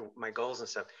going after my goals and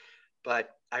stuff.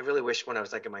 But I really wish when I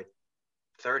was like in my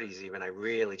 30s, even, I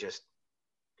really just,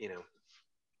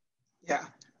 Yeah.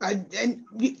 And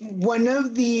one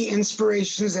of the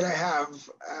inspirations that I have,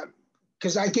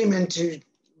 because I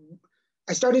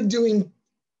started doing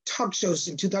talk shows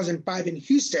in 2005 in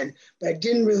Houston, but I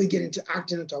didn't really get into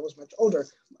acting until I was much older.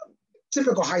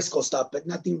 Typical high school stuff, but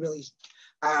nothing really.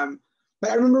 But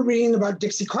I remember reading about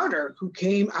Dixie Carter, who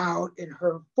came out in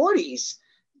her 40s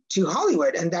to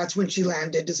Hollywood, and that's when she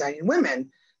landed Designing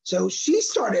Women. So she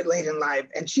started late in life,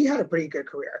 and she had a pretty good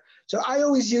career. So I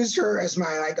always used her as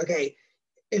my, like, okay,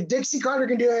 if Dixie Carter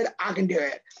can do it, I can do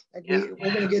it. Like, yeah.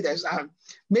 We're going to get this.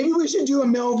 Maybe we should do a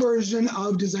male version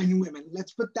of Designing Women.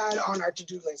 Let's put that on our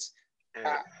to-do list.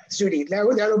 Sudi,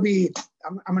 that'll be,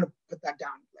 I'm going to put that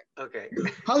down. Okay.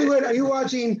 Hollywood, are you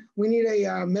watching? We need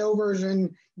a male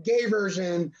version, gay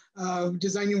version of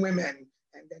Designing Women.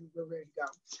 And then we're ready to go.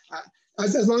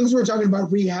 As long as we're talking about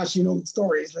rehashing old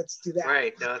stories, let's do that.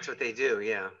 Right. No, that's what they do.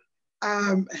 Yeah.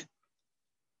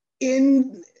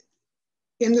 In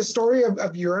the story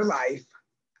of your life,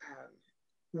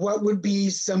 what would be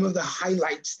some of the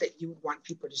highlights that you would want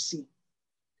people to see?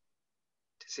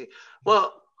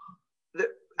 Well,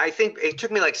 I think it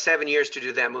took me like 7 years to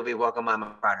do that movie, Welcome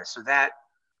Mama Karatas. So that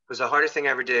was the hardest thing I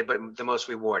ever did, but the most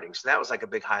rewarding. So that was like a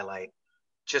big highlight,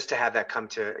 just to have that come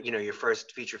to, your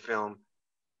first feature film.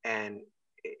 And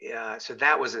so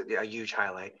that was a huge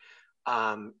highlight.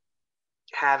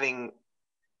 Having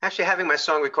my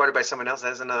song recorded by someone else,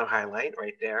 that's another highlight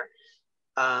right there.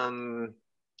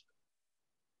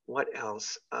 What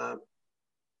else?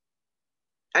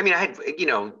 I mean, I had,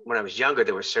 when I was younger,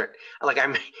 there were certain,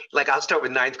 I'll start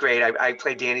with 9th grade. I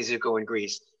played Danny Zuko in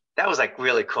Grease. That was like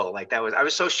really cool. Like I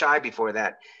was so shy before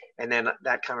that. And then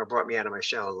that kind of brought me out of my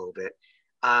shell a little bit.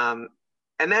 And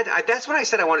that's when I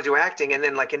said I want to do acting. And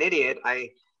then, like an idiot,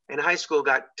 I, in high school,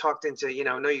 got talked into,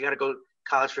 no, you got to go to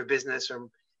college for business or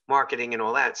marketing and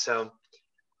all that. So,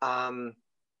 but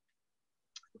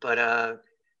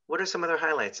what are some other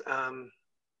highlights?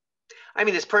 I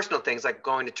mean, there's personal things like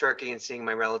going to Turkey and seeing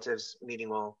my relatives,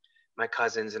 meeting all my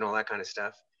cousins and all that kind of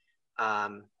stuff.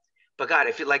 But God,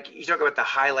 if you talk about the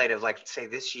highlight of, like, say,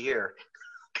 this year,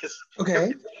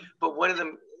 okay. But one of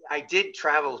them, I did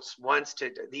travel once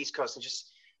to the East Coast and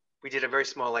we did a very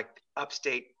small, like,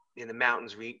 upstate in the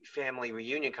mountains family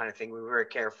reunion kind of thing. We were very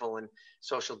careful and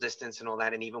social distance and all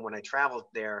that. And even when I traveled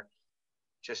there,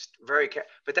 just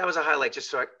but that was a highlight,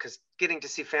 just because getting to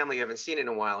see family you haven't seen in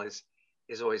a while is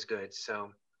always good.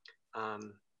 So,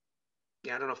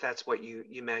 yeah, I don't know if that's what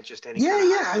you meant, just any.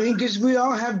 Yeah. I mean, because we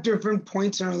all have different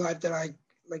points in our life that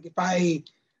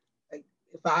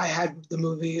if I had the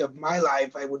movie of my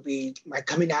life, I would be my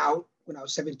coming out when I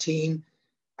was 17,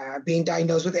 being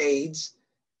diagnosed with AIDS,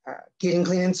 getting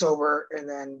clean and sober, and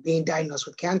then being diagnosed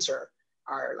with cancer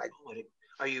are like.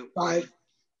 Are you? 5.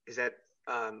 Is that?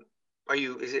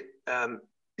 Is it?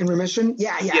 In remission?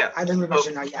 Yeah. I'm in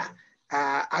remission now. Yeah.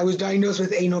 I was diagnosed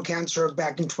with anal cancer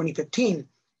back in 2015,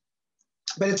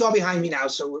 but it's all behind me now,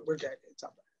 so we're good. It's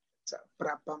all. So,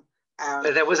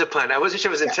 that was a pun. I wasn't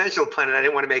sure it was an intentional pun, and I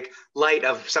didn't want to make light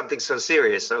of something so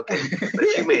serious. Okay, but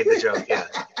you made the joke. Yeah.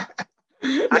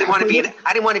 I didn't want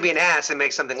to be an ass and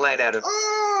make something light out of.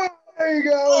 Oh, there you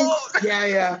go. Oh.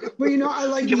 Yeah. Well, I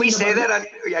like. Can we say that?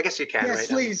 I guess you can. Yes, right,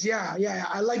 please. Now. Yeah.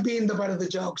 I like being the butt of the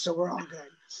joke, so we're all good.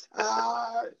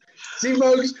 See,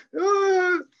 folks.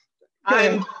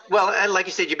 Well, and like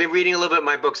you said, you've been reading a little bit of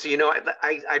my books, so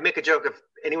I make a joke of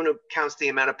anyone who counts the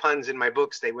amount of puns in my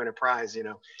books, they win a prize.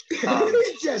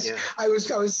 Yes, yeah. I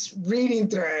was reading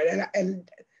through it, and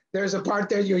there's a part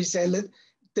there you said,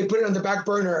 they put it on the back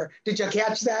burner. Did you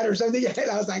catch that or something? And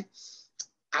I was like,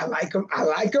 I like them.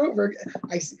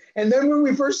 And then when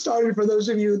we first started, for those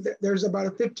of you, there's about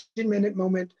a 15-minute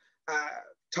moment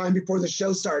time before the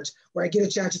show starts where I get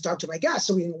a chance to talk to my guests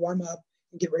so we can warm up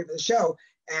and get ready for the show.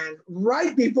 And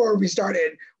right before we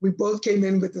started, we both came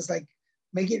in with this like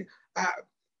making,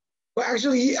 well,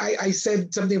 actually, I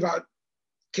said something about,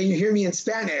 can you hear me in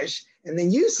Spanish? And then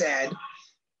you said,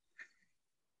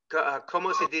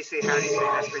 ¿Cómo se dice? How do you say in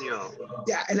Espanol?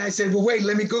 Yeah, and I said, well, wait,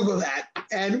 let me Google that.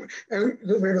 And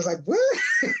everybody was like, what?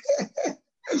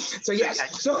 So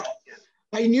yes, so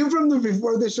I knew from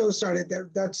before the show started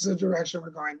that that's the direction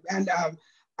we're going. And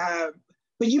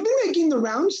but you've been making the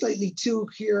rounds lately too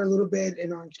here a little bit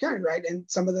in Orange County, right? And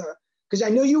some of the, because I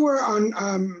know you were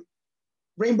on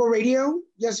Rainbow Radio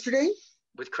yesterday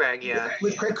with Craig, yeah,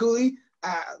 with Craig Cooley.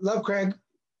 Love Craig.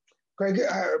 Craig,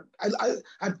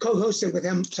 I've co-hosted with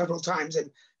him several times and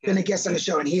been a guest on the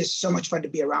show, and he is so much fun to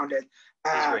be around it.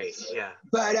 He's great, yeah.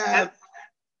 But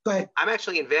I'm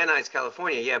actually in Van Nuys,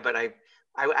 California, yeah. But I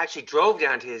actually drove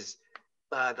down to his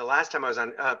the last time I was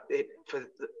on for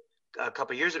a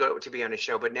couple of years ago to be on his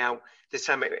show, but now this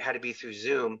time it had to be through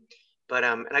Zoom. But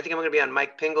and I think I'm going to be on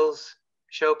Mike Pingle's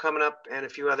show coming up, and a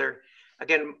few other.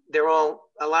 Again, a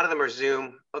lot of them are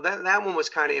Zoom. Well, that one was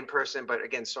kind of in person, but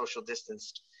again, social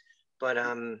distanced. But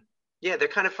yeah, they're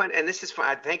kind of fun, and this is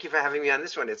fun. Thank you for having me on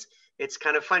this one. It's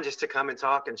kind of fun just to come and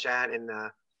talk and chat and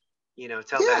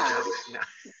tell bad jokes.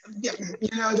 Yeah,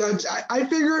 I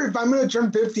figure if I'm going to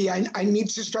turn 50, I need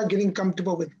to start getting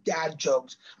comfortable with dad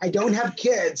jokes. I don't have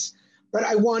kids, but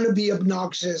I want to be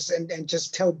obnoxious and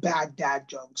just tell bad dad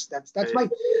jokes. That's my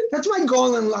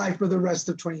goal in life for the rest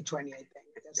of 2020. I think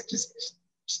that's just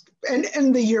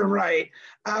end the year right.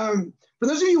 For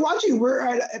those of you watching, we're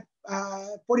at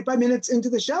 45 minutes into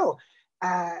the show.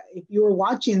 If you were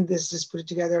watching this, just put it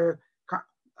together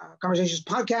Conversations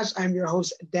podcast. I'm your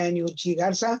host, Daniel G.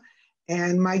 Garza,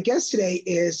 and my guest today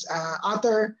is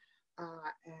author and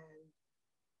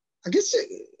I guess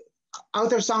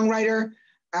author songwriter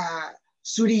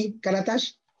Sudi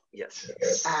Karatas. Yes.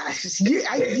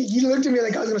 You looked at me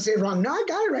like I was going to say it wrong. No, I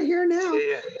got it right here now.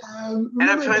 Yeah. And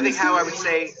I'm trying to think how I would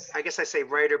say. I guess I say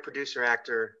writer, producer,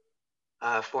 actor,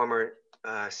 former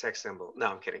sex symbol. No,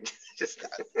 I'm kidding. Just.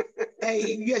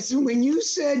 Hey, yes. When you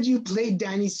said you played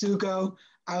Danny Zuko,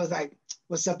 I was like,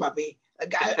 "What's up, puppy?"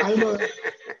 Like,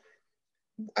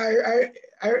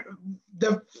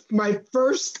 my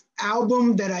first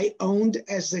album that I owned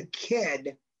as a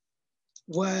kid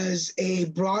was a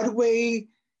Broadway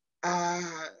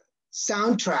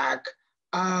soundtrack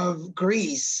of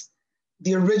Grease,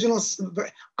 the original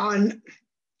on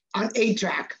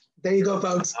 8-track. There you go,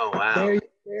 folks. Oh wow.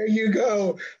 There you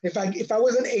go. If I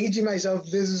wasn't aging myself,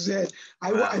 this is it.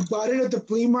 I bought it at the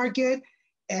flea market,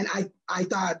 and I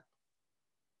thought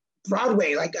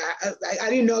Broadway. Like I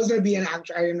didn't know it was going to be an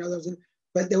actor. I didn't know that was,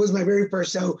 but that was my very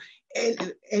first. So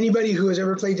and anybody who has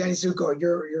ever played Danny Zuko,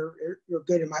 you're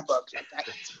good in my book.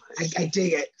 I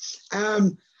dig it.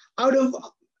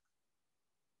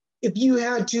 If you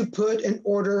had to put an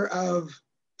order of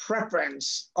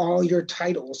preference, all your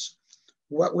titles,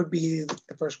 what would be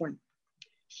the first one?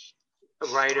 A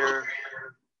writer,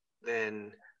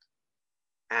 then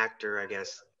actor, I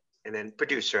guess, and then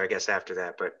producer, I guess, after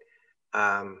that. But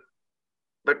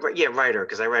yeah, writer,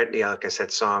 because I write, like I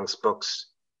said, songs,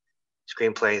 books,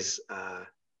 screenplays,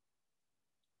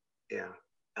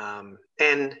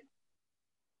 and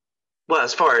well,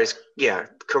 as far as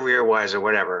career-wise or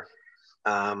whatever.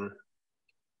 Other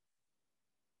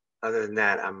than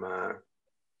that, I'm.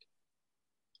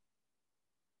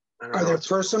 Are there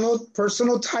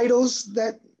personal titles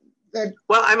that?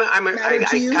 Well, I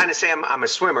kind of say I'm a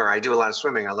swimmer. I do a lot of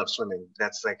swimming. I love swimming.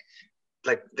 That's like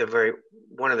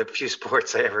one of the few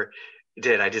sports I ever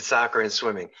did. I did soccer and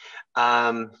swimming.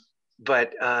 Yeah,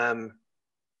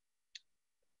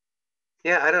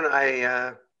 I don't know.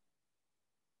 I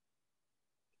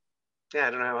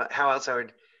don't know how else I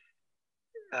would.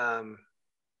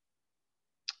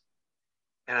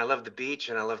 And I love the beach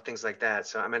and I love things like that.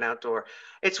 So I'm an outdoor.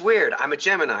 It's weird. I'm a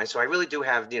Gemini, so I really do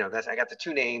have, I got the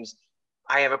two names.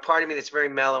 I have a part of me that's very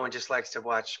mellow and just likes to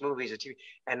watch movies or TV,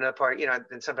 and another part,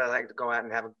 then sometimes I like to go out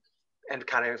and and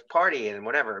kind of party and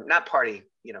whatever. Not party,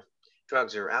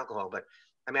 drugs or alcohol, but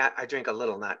I mean, I drink a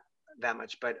little, not that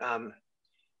much, but I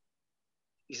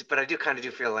do kind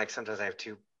of feel like sometimes I have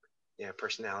two,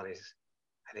 personalities.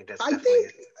 I think that's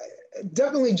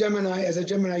definitely Gemini. As a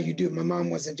Gemini, you do. My mom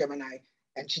was a Gemini,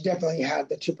 and she definitely had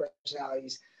the two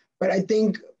personalities. But I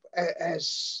think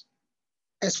as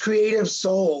creative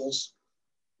souls,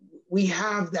 we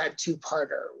have that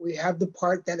two-parter. We have the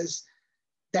part that is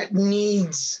that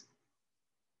needs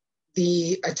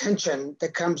the attention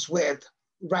that comes with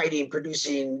writing,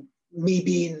 producing, me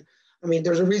being, I mean,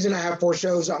 there's a reason I have 4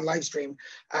 shows on live stream.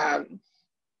 And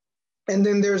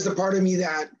then there's the part of me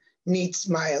that needs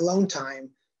my alone time.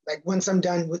 Like once I'm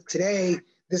done with today,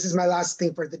 this is my last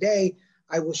thing for the day.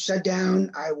 I will shut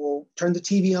down, I will turn the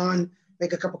TV on,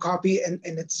 make a cup of coffee, and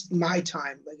it's my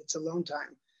time, like it's alone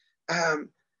time.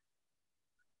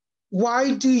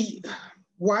 Why do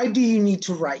you need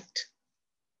to write?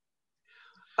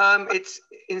 It's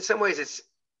in some ways it's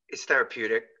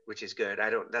therapeutic, which is good.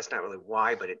 That's not really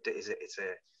why, but it's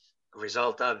a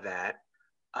result of that.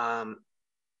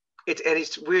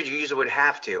 It's weird you use the word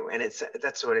have to, and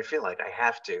that's what I feel like. I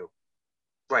have to.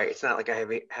 Right. It's not like I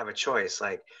have a choice.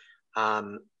 Like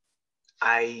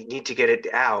I need to get it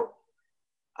out.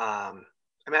 I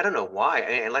mean, I don't know why.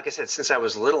 And like I said, since I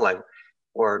was little,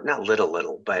 or not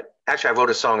little, but actually I wrote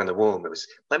a song in the womb. It was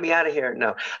 "Let Me Out of Here."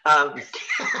 No,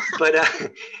 but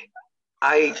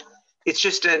it's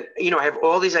just I have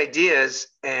all these ideas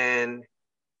and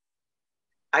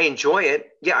I enjoy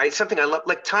it. Yeah, it's something I love.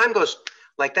 Like time goes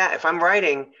like that. If I'm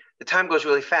writing, the time goes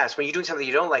really fast. When you're doing something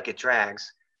you don't like, it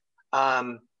drags.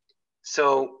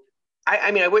 So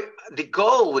I mean, the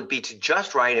goal would be to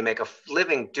just write and make a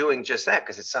living doing just that,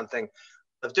 because it's something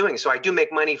of doing. So I do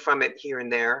make money from it here and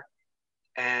there.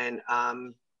 And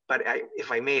but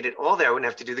if I made it all there, I wouldn't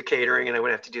have to do the catering, and I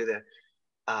wouldn't have to do the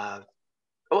I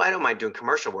don't mind doing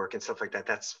commercial work and stuff like that.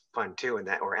 That's fun too, and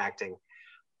that, or acting.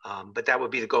 But that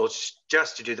would be the goal,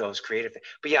 just to do those creative things.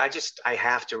 But yeah, I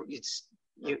have to.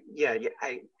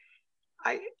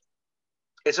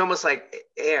 It's almost like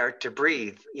air to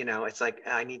breathe. It's like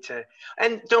I need to.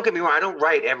 And don't get me wrong, I don't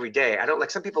write every day. I don't,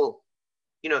 like some people.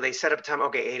 They set up a time,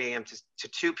 okay, 8 a.m. to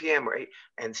 2 p.m. or 8,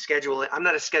 and schedule it. I'm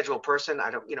not a schedule person. I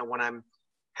don't, when I'm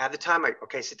have the time,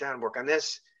 okay, sit down and work on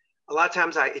this. A lot of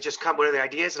times it just comes with the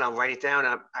ideas and I'll write it down.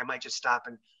 I might just stop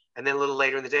and then a little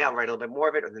later in the day, I'll write a little bit more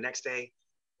of it. Or the next day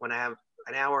when I have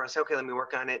an hour, I'll say, okay, let me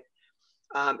work on it.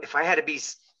 If I had to be,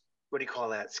 what do you call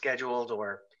that? Scheduled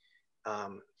or,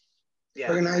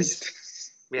 organized.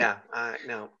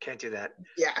 No, can't do that.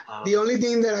 Yeah, the only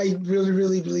thing that I really,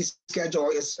 really, really schedule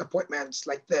is appointments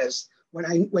like this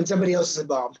when somebody else is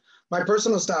involved. My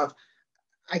personal stuff,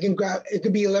 I can grab. It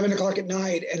could be 11 o'clock at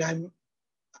night, and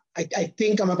I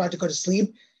think I'm about to go to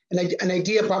sleep, and an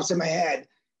idea pops in my head,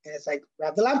 and it's like,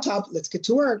 grab the laptop, let's get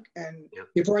to work, and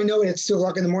before I know it, it's 2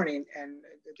 o'clock in the morning, and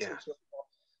it's really cool.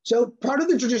 So part of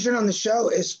the tradition on the show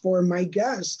is for my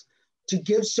guest to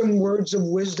give some words of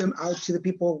wisdom out to the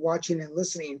people watching and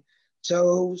listening.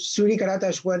 So, Sudi,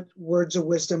 Karatas, what words of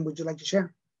wisdom would you like to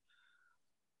share?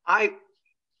 I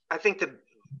think that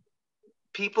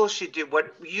people should do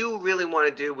what you really want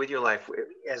to do with your life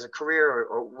as a career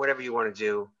or whatever you want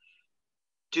to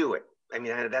do it. I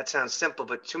mean, that sounds simple,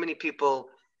 but too many people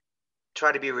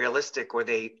try to be realistic, or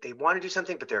they want to do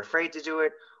something, but they're afraid to do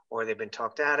it, or they've been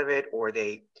talked out of it,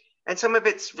 and some of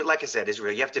it's, like I said, is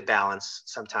real. You have to balance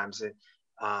sometimes.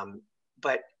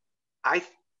 But I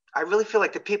really feel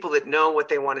like the people that know what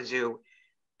they want to do,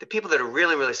 the people that are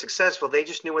really, really successful, they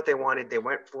just knew what they wanted. They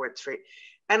went for it straight.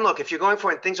 And look, if you're going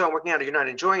for it and things aren't working out or you're not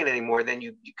enjoying it anymore, then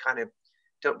you kind of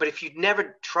don't. But if you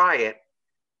never try it,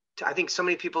 I think so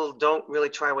many people don't really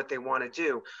try what they want to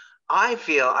do. I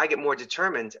feel I get more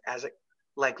determined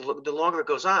the longer it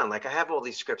goes on. Like I have all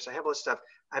these scripts, I have all this stuff.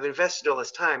 I've invested all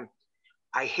this time.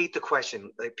 I hate the question,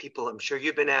 like people, I'm sure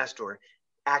you've been asked, or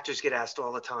actors get asked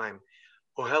all the time,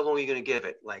 or how long are you going to give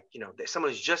it? Like, someone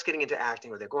who's just getting into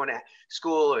acting, or they're going to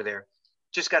school, or they're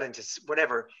just got into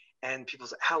whatever. And people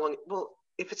say, how long? Well,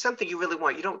 if it's something you really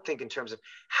want, you don't think in terms of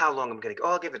how long I'm going to go.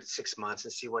 I'll give it 6 months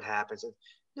and see what happens. And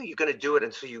no, you're going to do it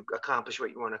until you accomplish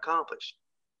what you want to accomplish.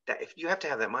 That if you have to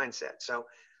have that mindset. So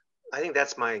I think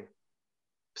that's my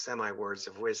semi words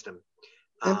of wisdom.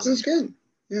 That sounds good.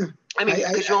 Yeah. I mean,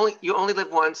 because you only live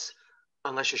once,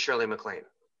 unless you're Shirley MacLaine.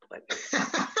 But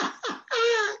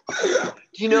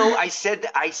I said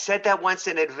that once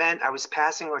in an event. I was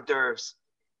passing hors d'oeuvres,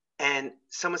 and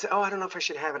someone said, "Oh, I don't know if I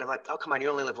should have it." I'm like, "Oh, come on, you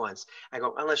only live once." I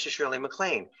go, "Unless you're Shirley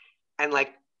MacLaine," and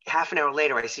like half an hour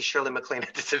later, I see Shirley MacLaine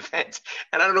at this event,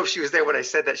 and I don't know if she was there when I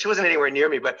said that. She wasn't anywhere near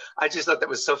me, but I just thought that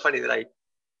was so funny that I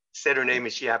said her name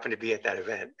and she happened to be at that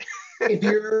event. If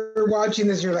you're watching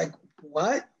this, you're like,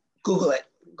 "What?" Google it.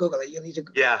 You need to.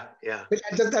 Yeah.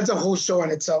 That's a whole show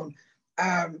on its own.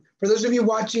 For those of you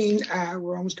watching,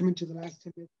 we're almost coming to the last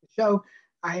 10 minutes of the show.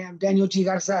 I am Daniel G.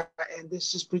 Garza, and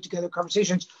this is Put Together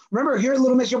Conversations. Remember, here at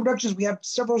Lilmesican Productions, we have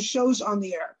several shows on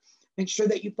the air. Make sure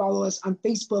that you follow us on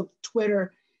Facebook,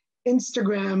 Twitter,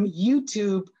 Instagram,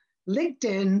 YouTube,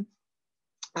 LinkedIn,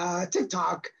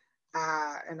 TikTok,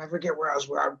 and I forget where else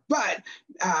we are, but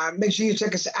make sure you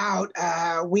check us out.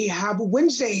 We have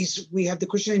Wednesdays, we have the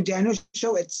Christian and Daniel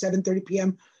show at 7:30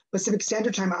 p.m. Pacific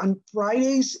Standard Time. On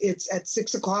Fridays, it's at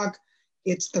 6 o'clock.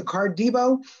 It's the Card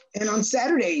Debo. And on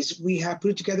Saturdays, we have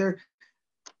put together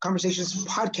Conversations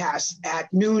podcast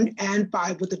at noon and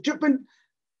 5 with a different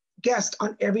guest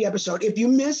on every episode. If you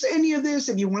miss any of this,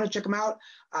 if you want to check them out,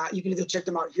 you can either check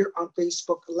them out here on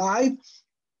Facebook Live.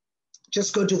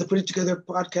 Just go to the Put It Together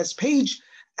podcast page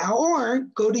or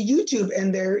go to YouTube,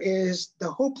 and there is the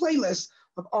whole playlist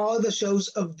of all the shows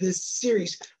of this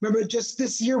series. Remember, just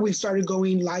this year, we started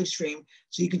going live stream,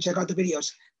 so you can check out the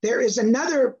videos. There is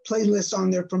another playlist on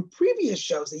there from previous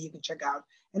shows that you can check out,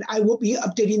 and I will be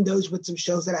updating those with some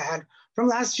shows that I had from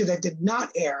last year that did not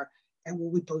air, and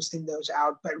we'll be posting those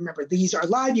out. But remember, these are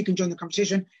live. You can join the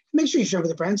conversation. Make sure you share with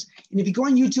your friends. And if you go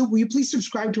on YouTube, will you please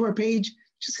subscribe to our page?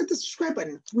 Just hit the subscribe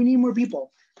button. We need more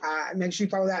people. Make sure you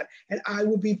follow that. And I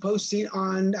will be posting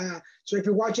on, so if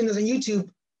you're watching this on YouTube,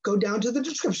 go down to the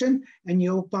description and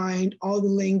you'll find all the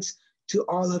links to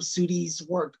all of Sudi's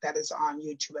work that is on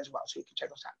YouTube as well. So you can check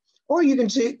those out. Or you can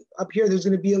see up here, there's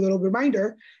going to be a little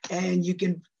reminder, and you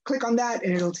can click on that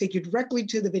and it'll take you directly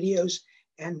to the videos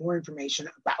and more information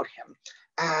about him.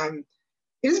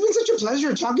 It has been such a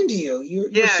pleasure talking to you.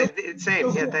 You're so, same.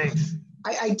 Yeah, thanks.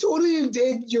 I totally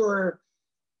dig your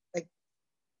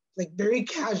like very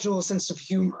casual sense of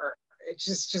humor. It's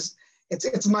just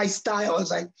it's my style.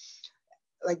 It's like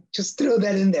just throw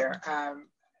that in there.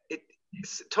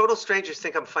 Total strangers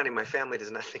think I'm funny. My family does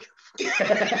not think I'm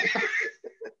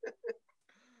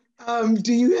funny.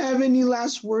 Do you have any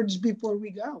last words before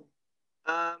we go?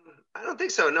 I don't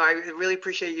think so. No, I really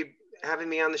appreciate you having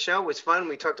me on the show. It was fun.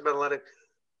 We talked about a lot of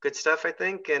good stuff, I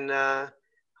think, and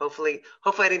hopefully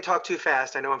I didn't talk too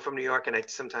fast. I know I'm from New York, and I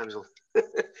sometimes will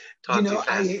talk too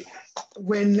fast.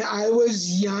 When I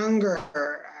was younger,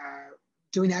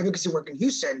 doing advocacy work in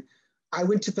Houston, I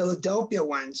went to Philadelphia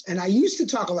once, and I used to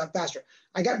talk a lot faster.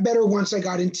 I got better once I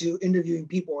got into interviewing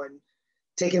people and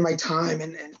taking my time.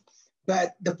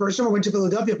 But the first time I went to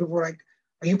Philadelphia, people were like,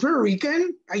 "Are you Puerto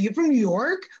Rican? Are you from New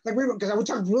York?" Like, because I would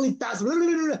talk really fast,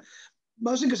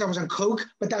 mostly because I was on coke,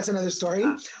 but that's another story.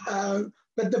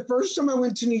 But the first time I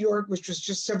went to New York, which was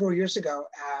just several years ago,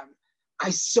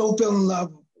 I so fell in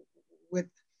love with,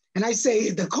 and I say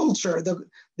the culture,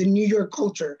 the New York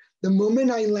culture. The moment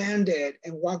I landed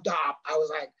and walked off, I was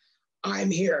like,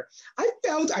 I'm here.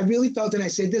 I really felt, and I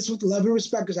say this with love and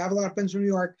respect because I have a lot of friends from New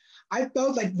York, I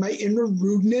felt like my inner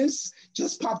rudeness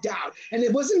just popped out. And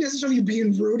it wasn't necessarily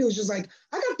being rude. It was just like,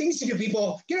 I got things to do,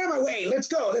 people. Get out of my way. Let's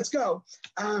go.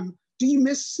 Do you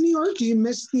miss New York? Do you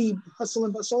miss the hustle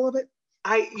and bustle of it?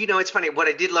 It's funny. What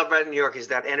I did love about New York is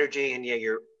that energy, and yeah,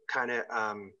 you're kind of,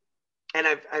 and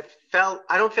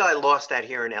I don't feel I lost that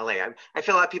here in LA. I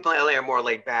feel a lot of people in LA are more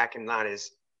laid back and not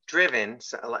as driven,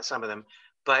 some of them,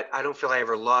 but I don't feel I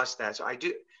ever lost that. So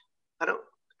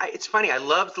it's funny. I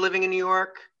loved living in New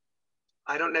York.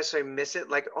 I don't necessarily miss it,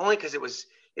 like only because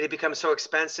it had become so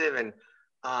expensive. And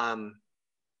I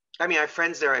mean, I have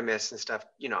friends there I miss and stuff,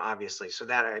 obviously. So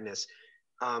that I miss.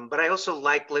 But I also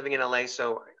like living in LA.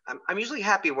 So I'm usually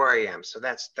happy where I am. So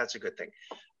that's a good thing.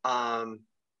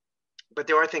 But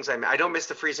there are things I don't miss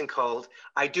the freezing cold.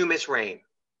 I do miss rain.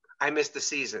 I miss the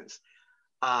seasons.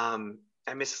 I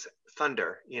miss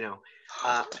thunder,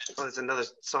 there's another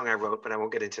song I wrote, but I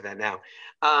won't get into that now.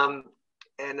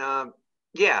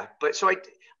 Yeah, but so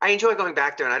I enjoy going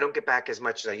back there, and I don't get back as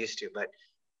much as I used to, but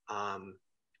and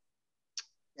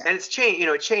it's changed,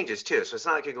 it changes too. So it's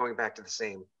not like you're going back to the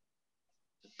same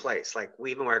place. Like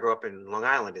even where I grew up in Long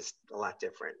Island is a lot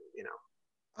different,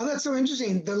 Oh, that's so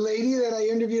interesting. The lady that I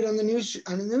interviewed on the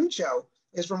noon show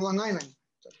is from Long Island.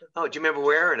 Oh, do you remember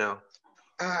where or no?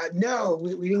 No,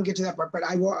 we didn't get to that part, but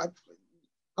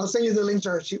I'll send you the link to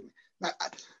her.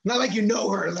 Not like you know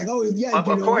her. Like, oh, yeah. Of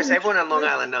course, everyone on Long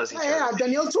Island knows each other. Yeah,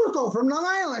 Danielle Turco from Long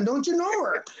Island. Don't you know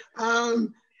her?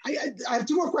 I have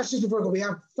two more questions before we go. We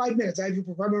have 5 minutes. I have you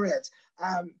for 5 more minutes.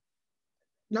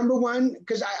 Number one,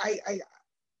 because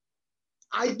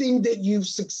I think that you've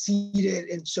succeeded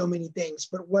in so many things,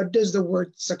 but what does the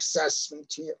word success mean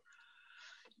to you?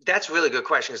 That's a really good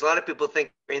question, because a lot of people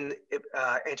think in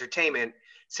entertainment,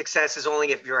 success is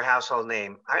only if you're a household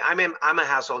name. I'm a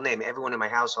household name. Everyone in my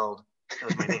household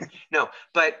knows my name. No,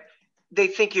 but they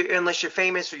think unless you're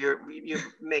famous or you're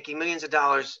making millions of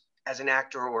dollars as an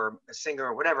actor or a singer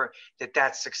or whatever,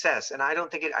 that's success. And I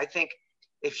don't think I think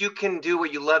if you can do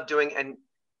what you love doing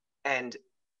and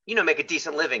make a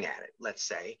decent living at it, let's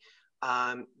say,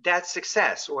 that's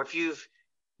success. Or if you've,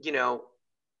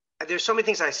 there's so many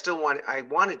things I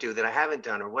want to do that I haven't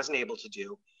done or wasn't able to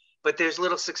do. but there's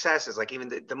little successes. Like even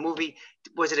the movie,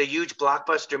 was it a huge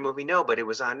blockbuster movie? No, but it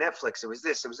was on Netflix. It was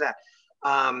this, it was that.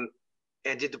 And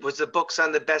was the books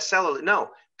on the bestseller?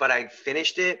 No, but I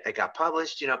finished it. I got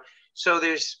published, you know. So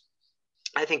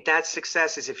I think that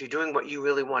success is if you're doing what you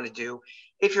really want to do.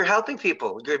 If you're helping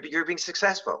people, you're being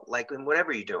successful, like in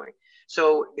whatever you're doing.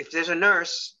 So if there's a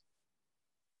nurse,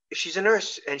 if she's a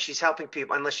nurse and she's helping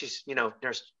people, unless she's, you know,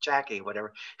 Nurse Jackie,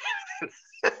 whatever,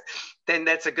 then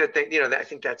that's a good thing. You know, I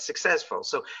think that's successful.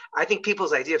 So I think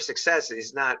people's idea of success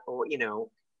is not, you know,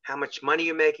 how much money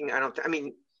you're making. I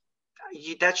mean,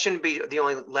 that shouldn't be the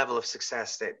only level of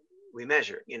success that we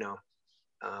measure, you know.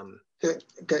 Good.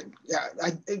 Yeah,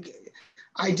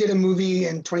 I did a movie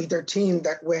in 2013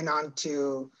 that went on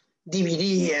to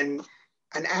DVD and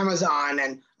Amazon,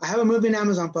 and I have a movie on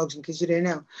Amazon, folks, in case you didn't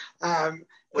know.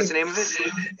 What's the name of it?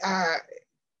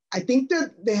 I think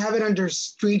that they have it under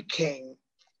Street King.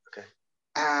 Okay.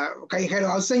 Okay,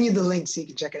 I'll send you the link so you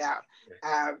can check it out.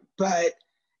 Okay. But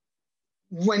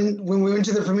when we went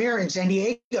to the premiere in San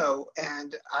Diego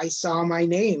and I saw my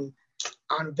name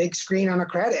on a big screen on a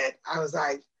credit, I was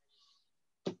like,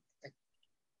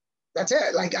 that's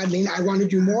it. Like, I mean, I want to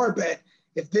do more, but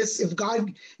if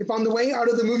on the way out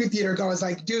of the movie theater, God was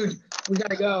like, dude, we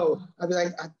gotta go, I'd be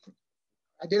like,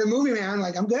 I did a movie, man.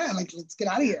 Like, I'm good. Like, let's get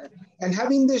out of here. And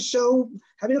having this show,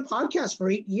 having a podcast for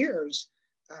 8 years,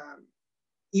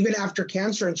 even after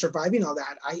cancer and surviving all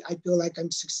that, I feel like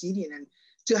I'm succeeding. And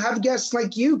to have guests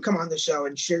like you come on the show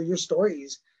and share your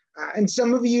stories. And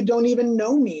some of you don't even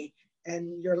know me.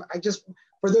 And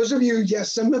for those of you,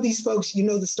 yes, some of these folks, you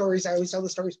know the stories. I always tell the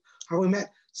stories how we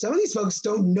met. Some of these folks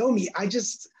don't know me. I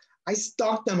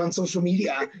stalk them on social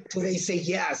media till they say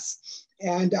yes.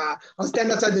 And I'll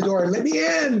stand outside the door and let me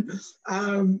in.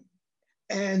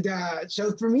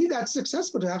 So for me, that's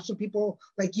successful to have some people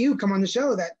like you come on the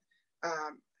show that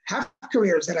have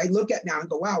careers that I look at now and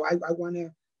go, wow, I want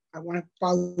to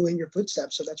follow in your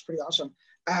footsteps. So that's pretty awesome.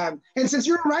 And since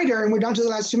you're a writer and we're down to the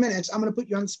last 2 minutes, I'm going to put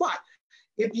you on the spot.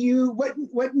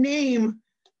 What name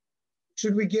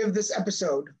should we give this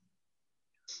episode?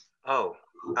 Oh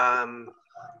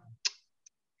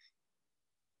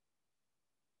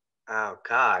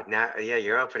God! Now, yeah,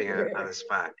 you're opening it on the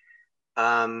spot.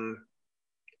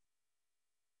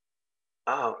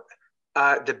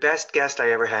 The best guest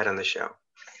I ever had on the show.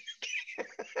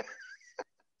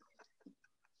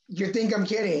 You think I'm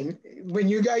kidding? When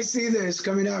you guys see this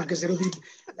coming up, because it'll be,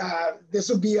 this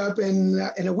will be up in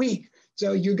a week.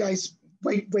 So you guys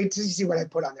wait to see what I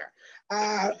put on there.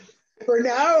 For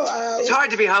now, it's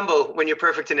hard to be humble when you're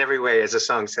perfect in every way, as the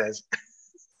song says.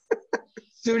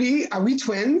 Sudi, are we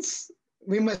twins?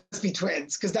 We must be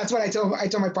twins, because that's what I tell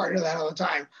my partner that all the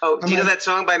time. Oh, do you know that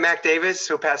song by Mac Davis,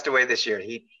 who passed away this year?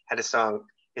 He had a song,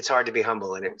 "It's Hard to Be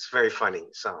Humble," and it's a very funny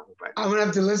song. But I'm gonna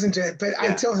have to listen to it. But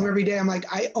yeah. I tell him every day, I'm like,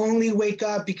 I only wake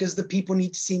up because the people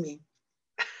need to see me.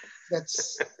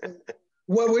 That's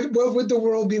what would the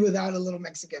world be without a little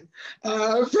Mexican?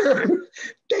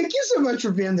 Thank you so much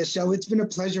for being on the show. It's been a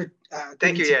pleasure.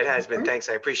 Thank you. Yeah, it has been. Thanks.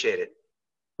 I appreciate it.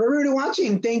 For everybody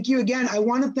watching, thank you again. I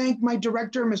want to thank my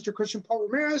director, Mr. Christian Paul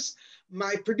Ramirez,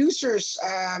 my producers,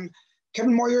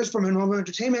 Kevin Moyers from Involvement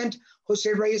Entertainment,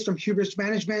 Jose Reyes from Hubris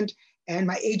Management, and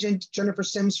my agent, Jennifer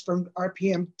Sims from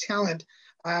RPM Talent.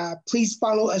 Please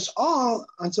follow us all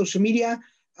on social media.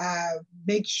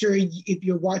 Make sure if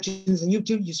you're watching this on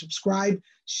YouTube, you subscribe,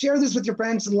 share this with your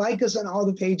friends, like us on all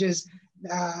the pages,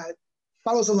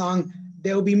 follow us along.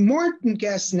 There will be more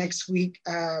guests next week.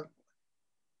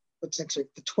 What's next week?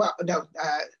 The 12th. No,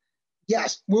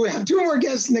 yes, we'll have 2 more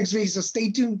guests next week, so stay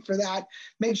tuned for that.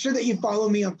 Make sure that you follow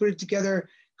me on Put It Together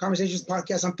Conversations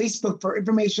Podcast on Facebook for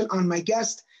information on my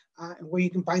guest and where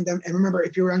you can find them. And remember,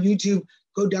 if you're on YouTube,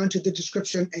 go down to the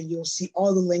description and you'll see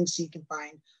all the links so you can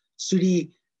find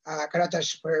Sudi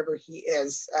Karatas wherever he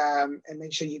is. And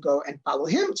make sure you go and follow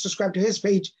him, subscribe to his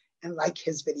page, and like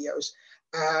his videos.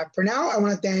 For now, I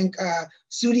want to thank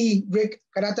Sudi Rick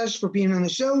Karatas for being on the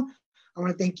show. I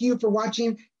want to thank you for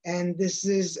watching. And this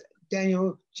is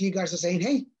Daniel G. Garza saying,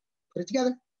 hey, put it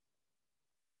together.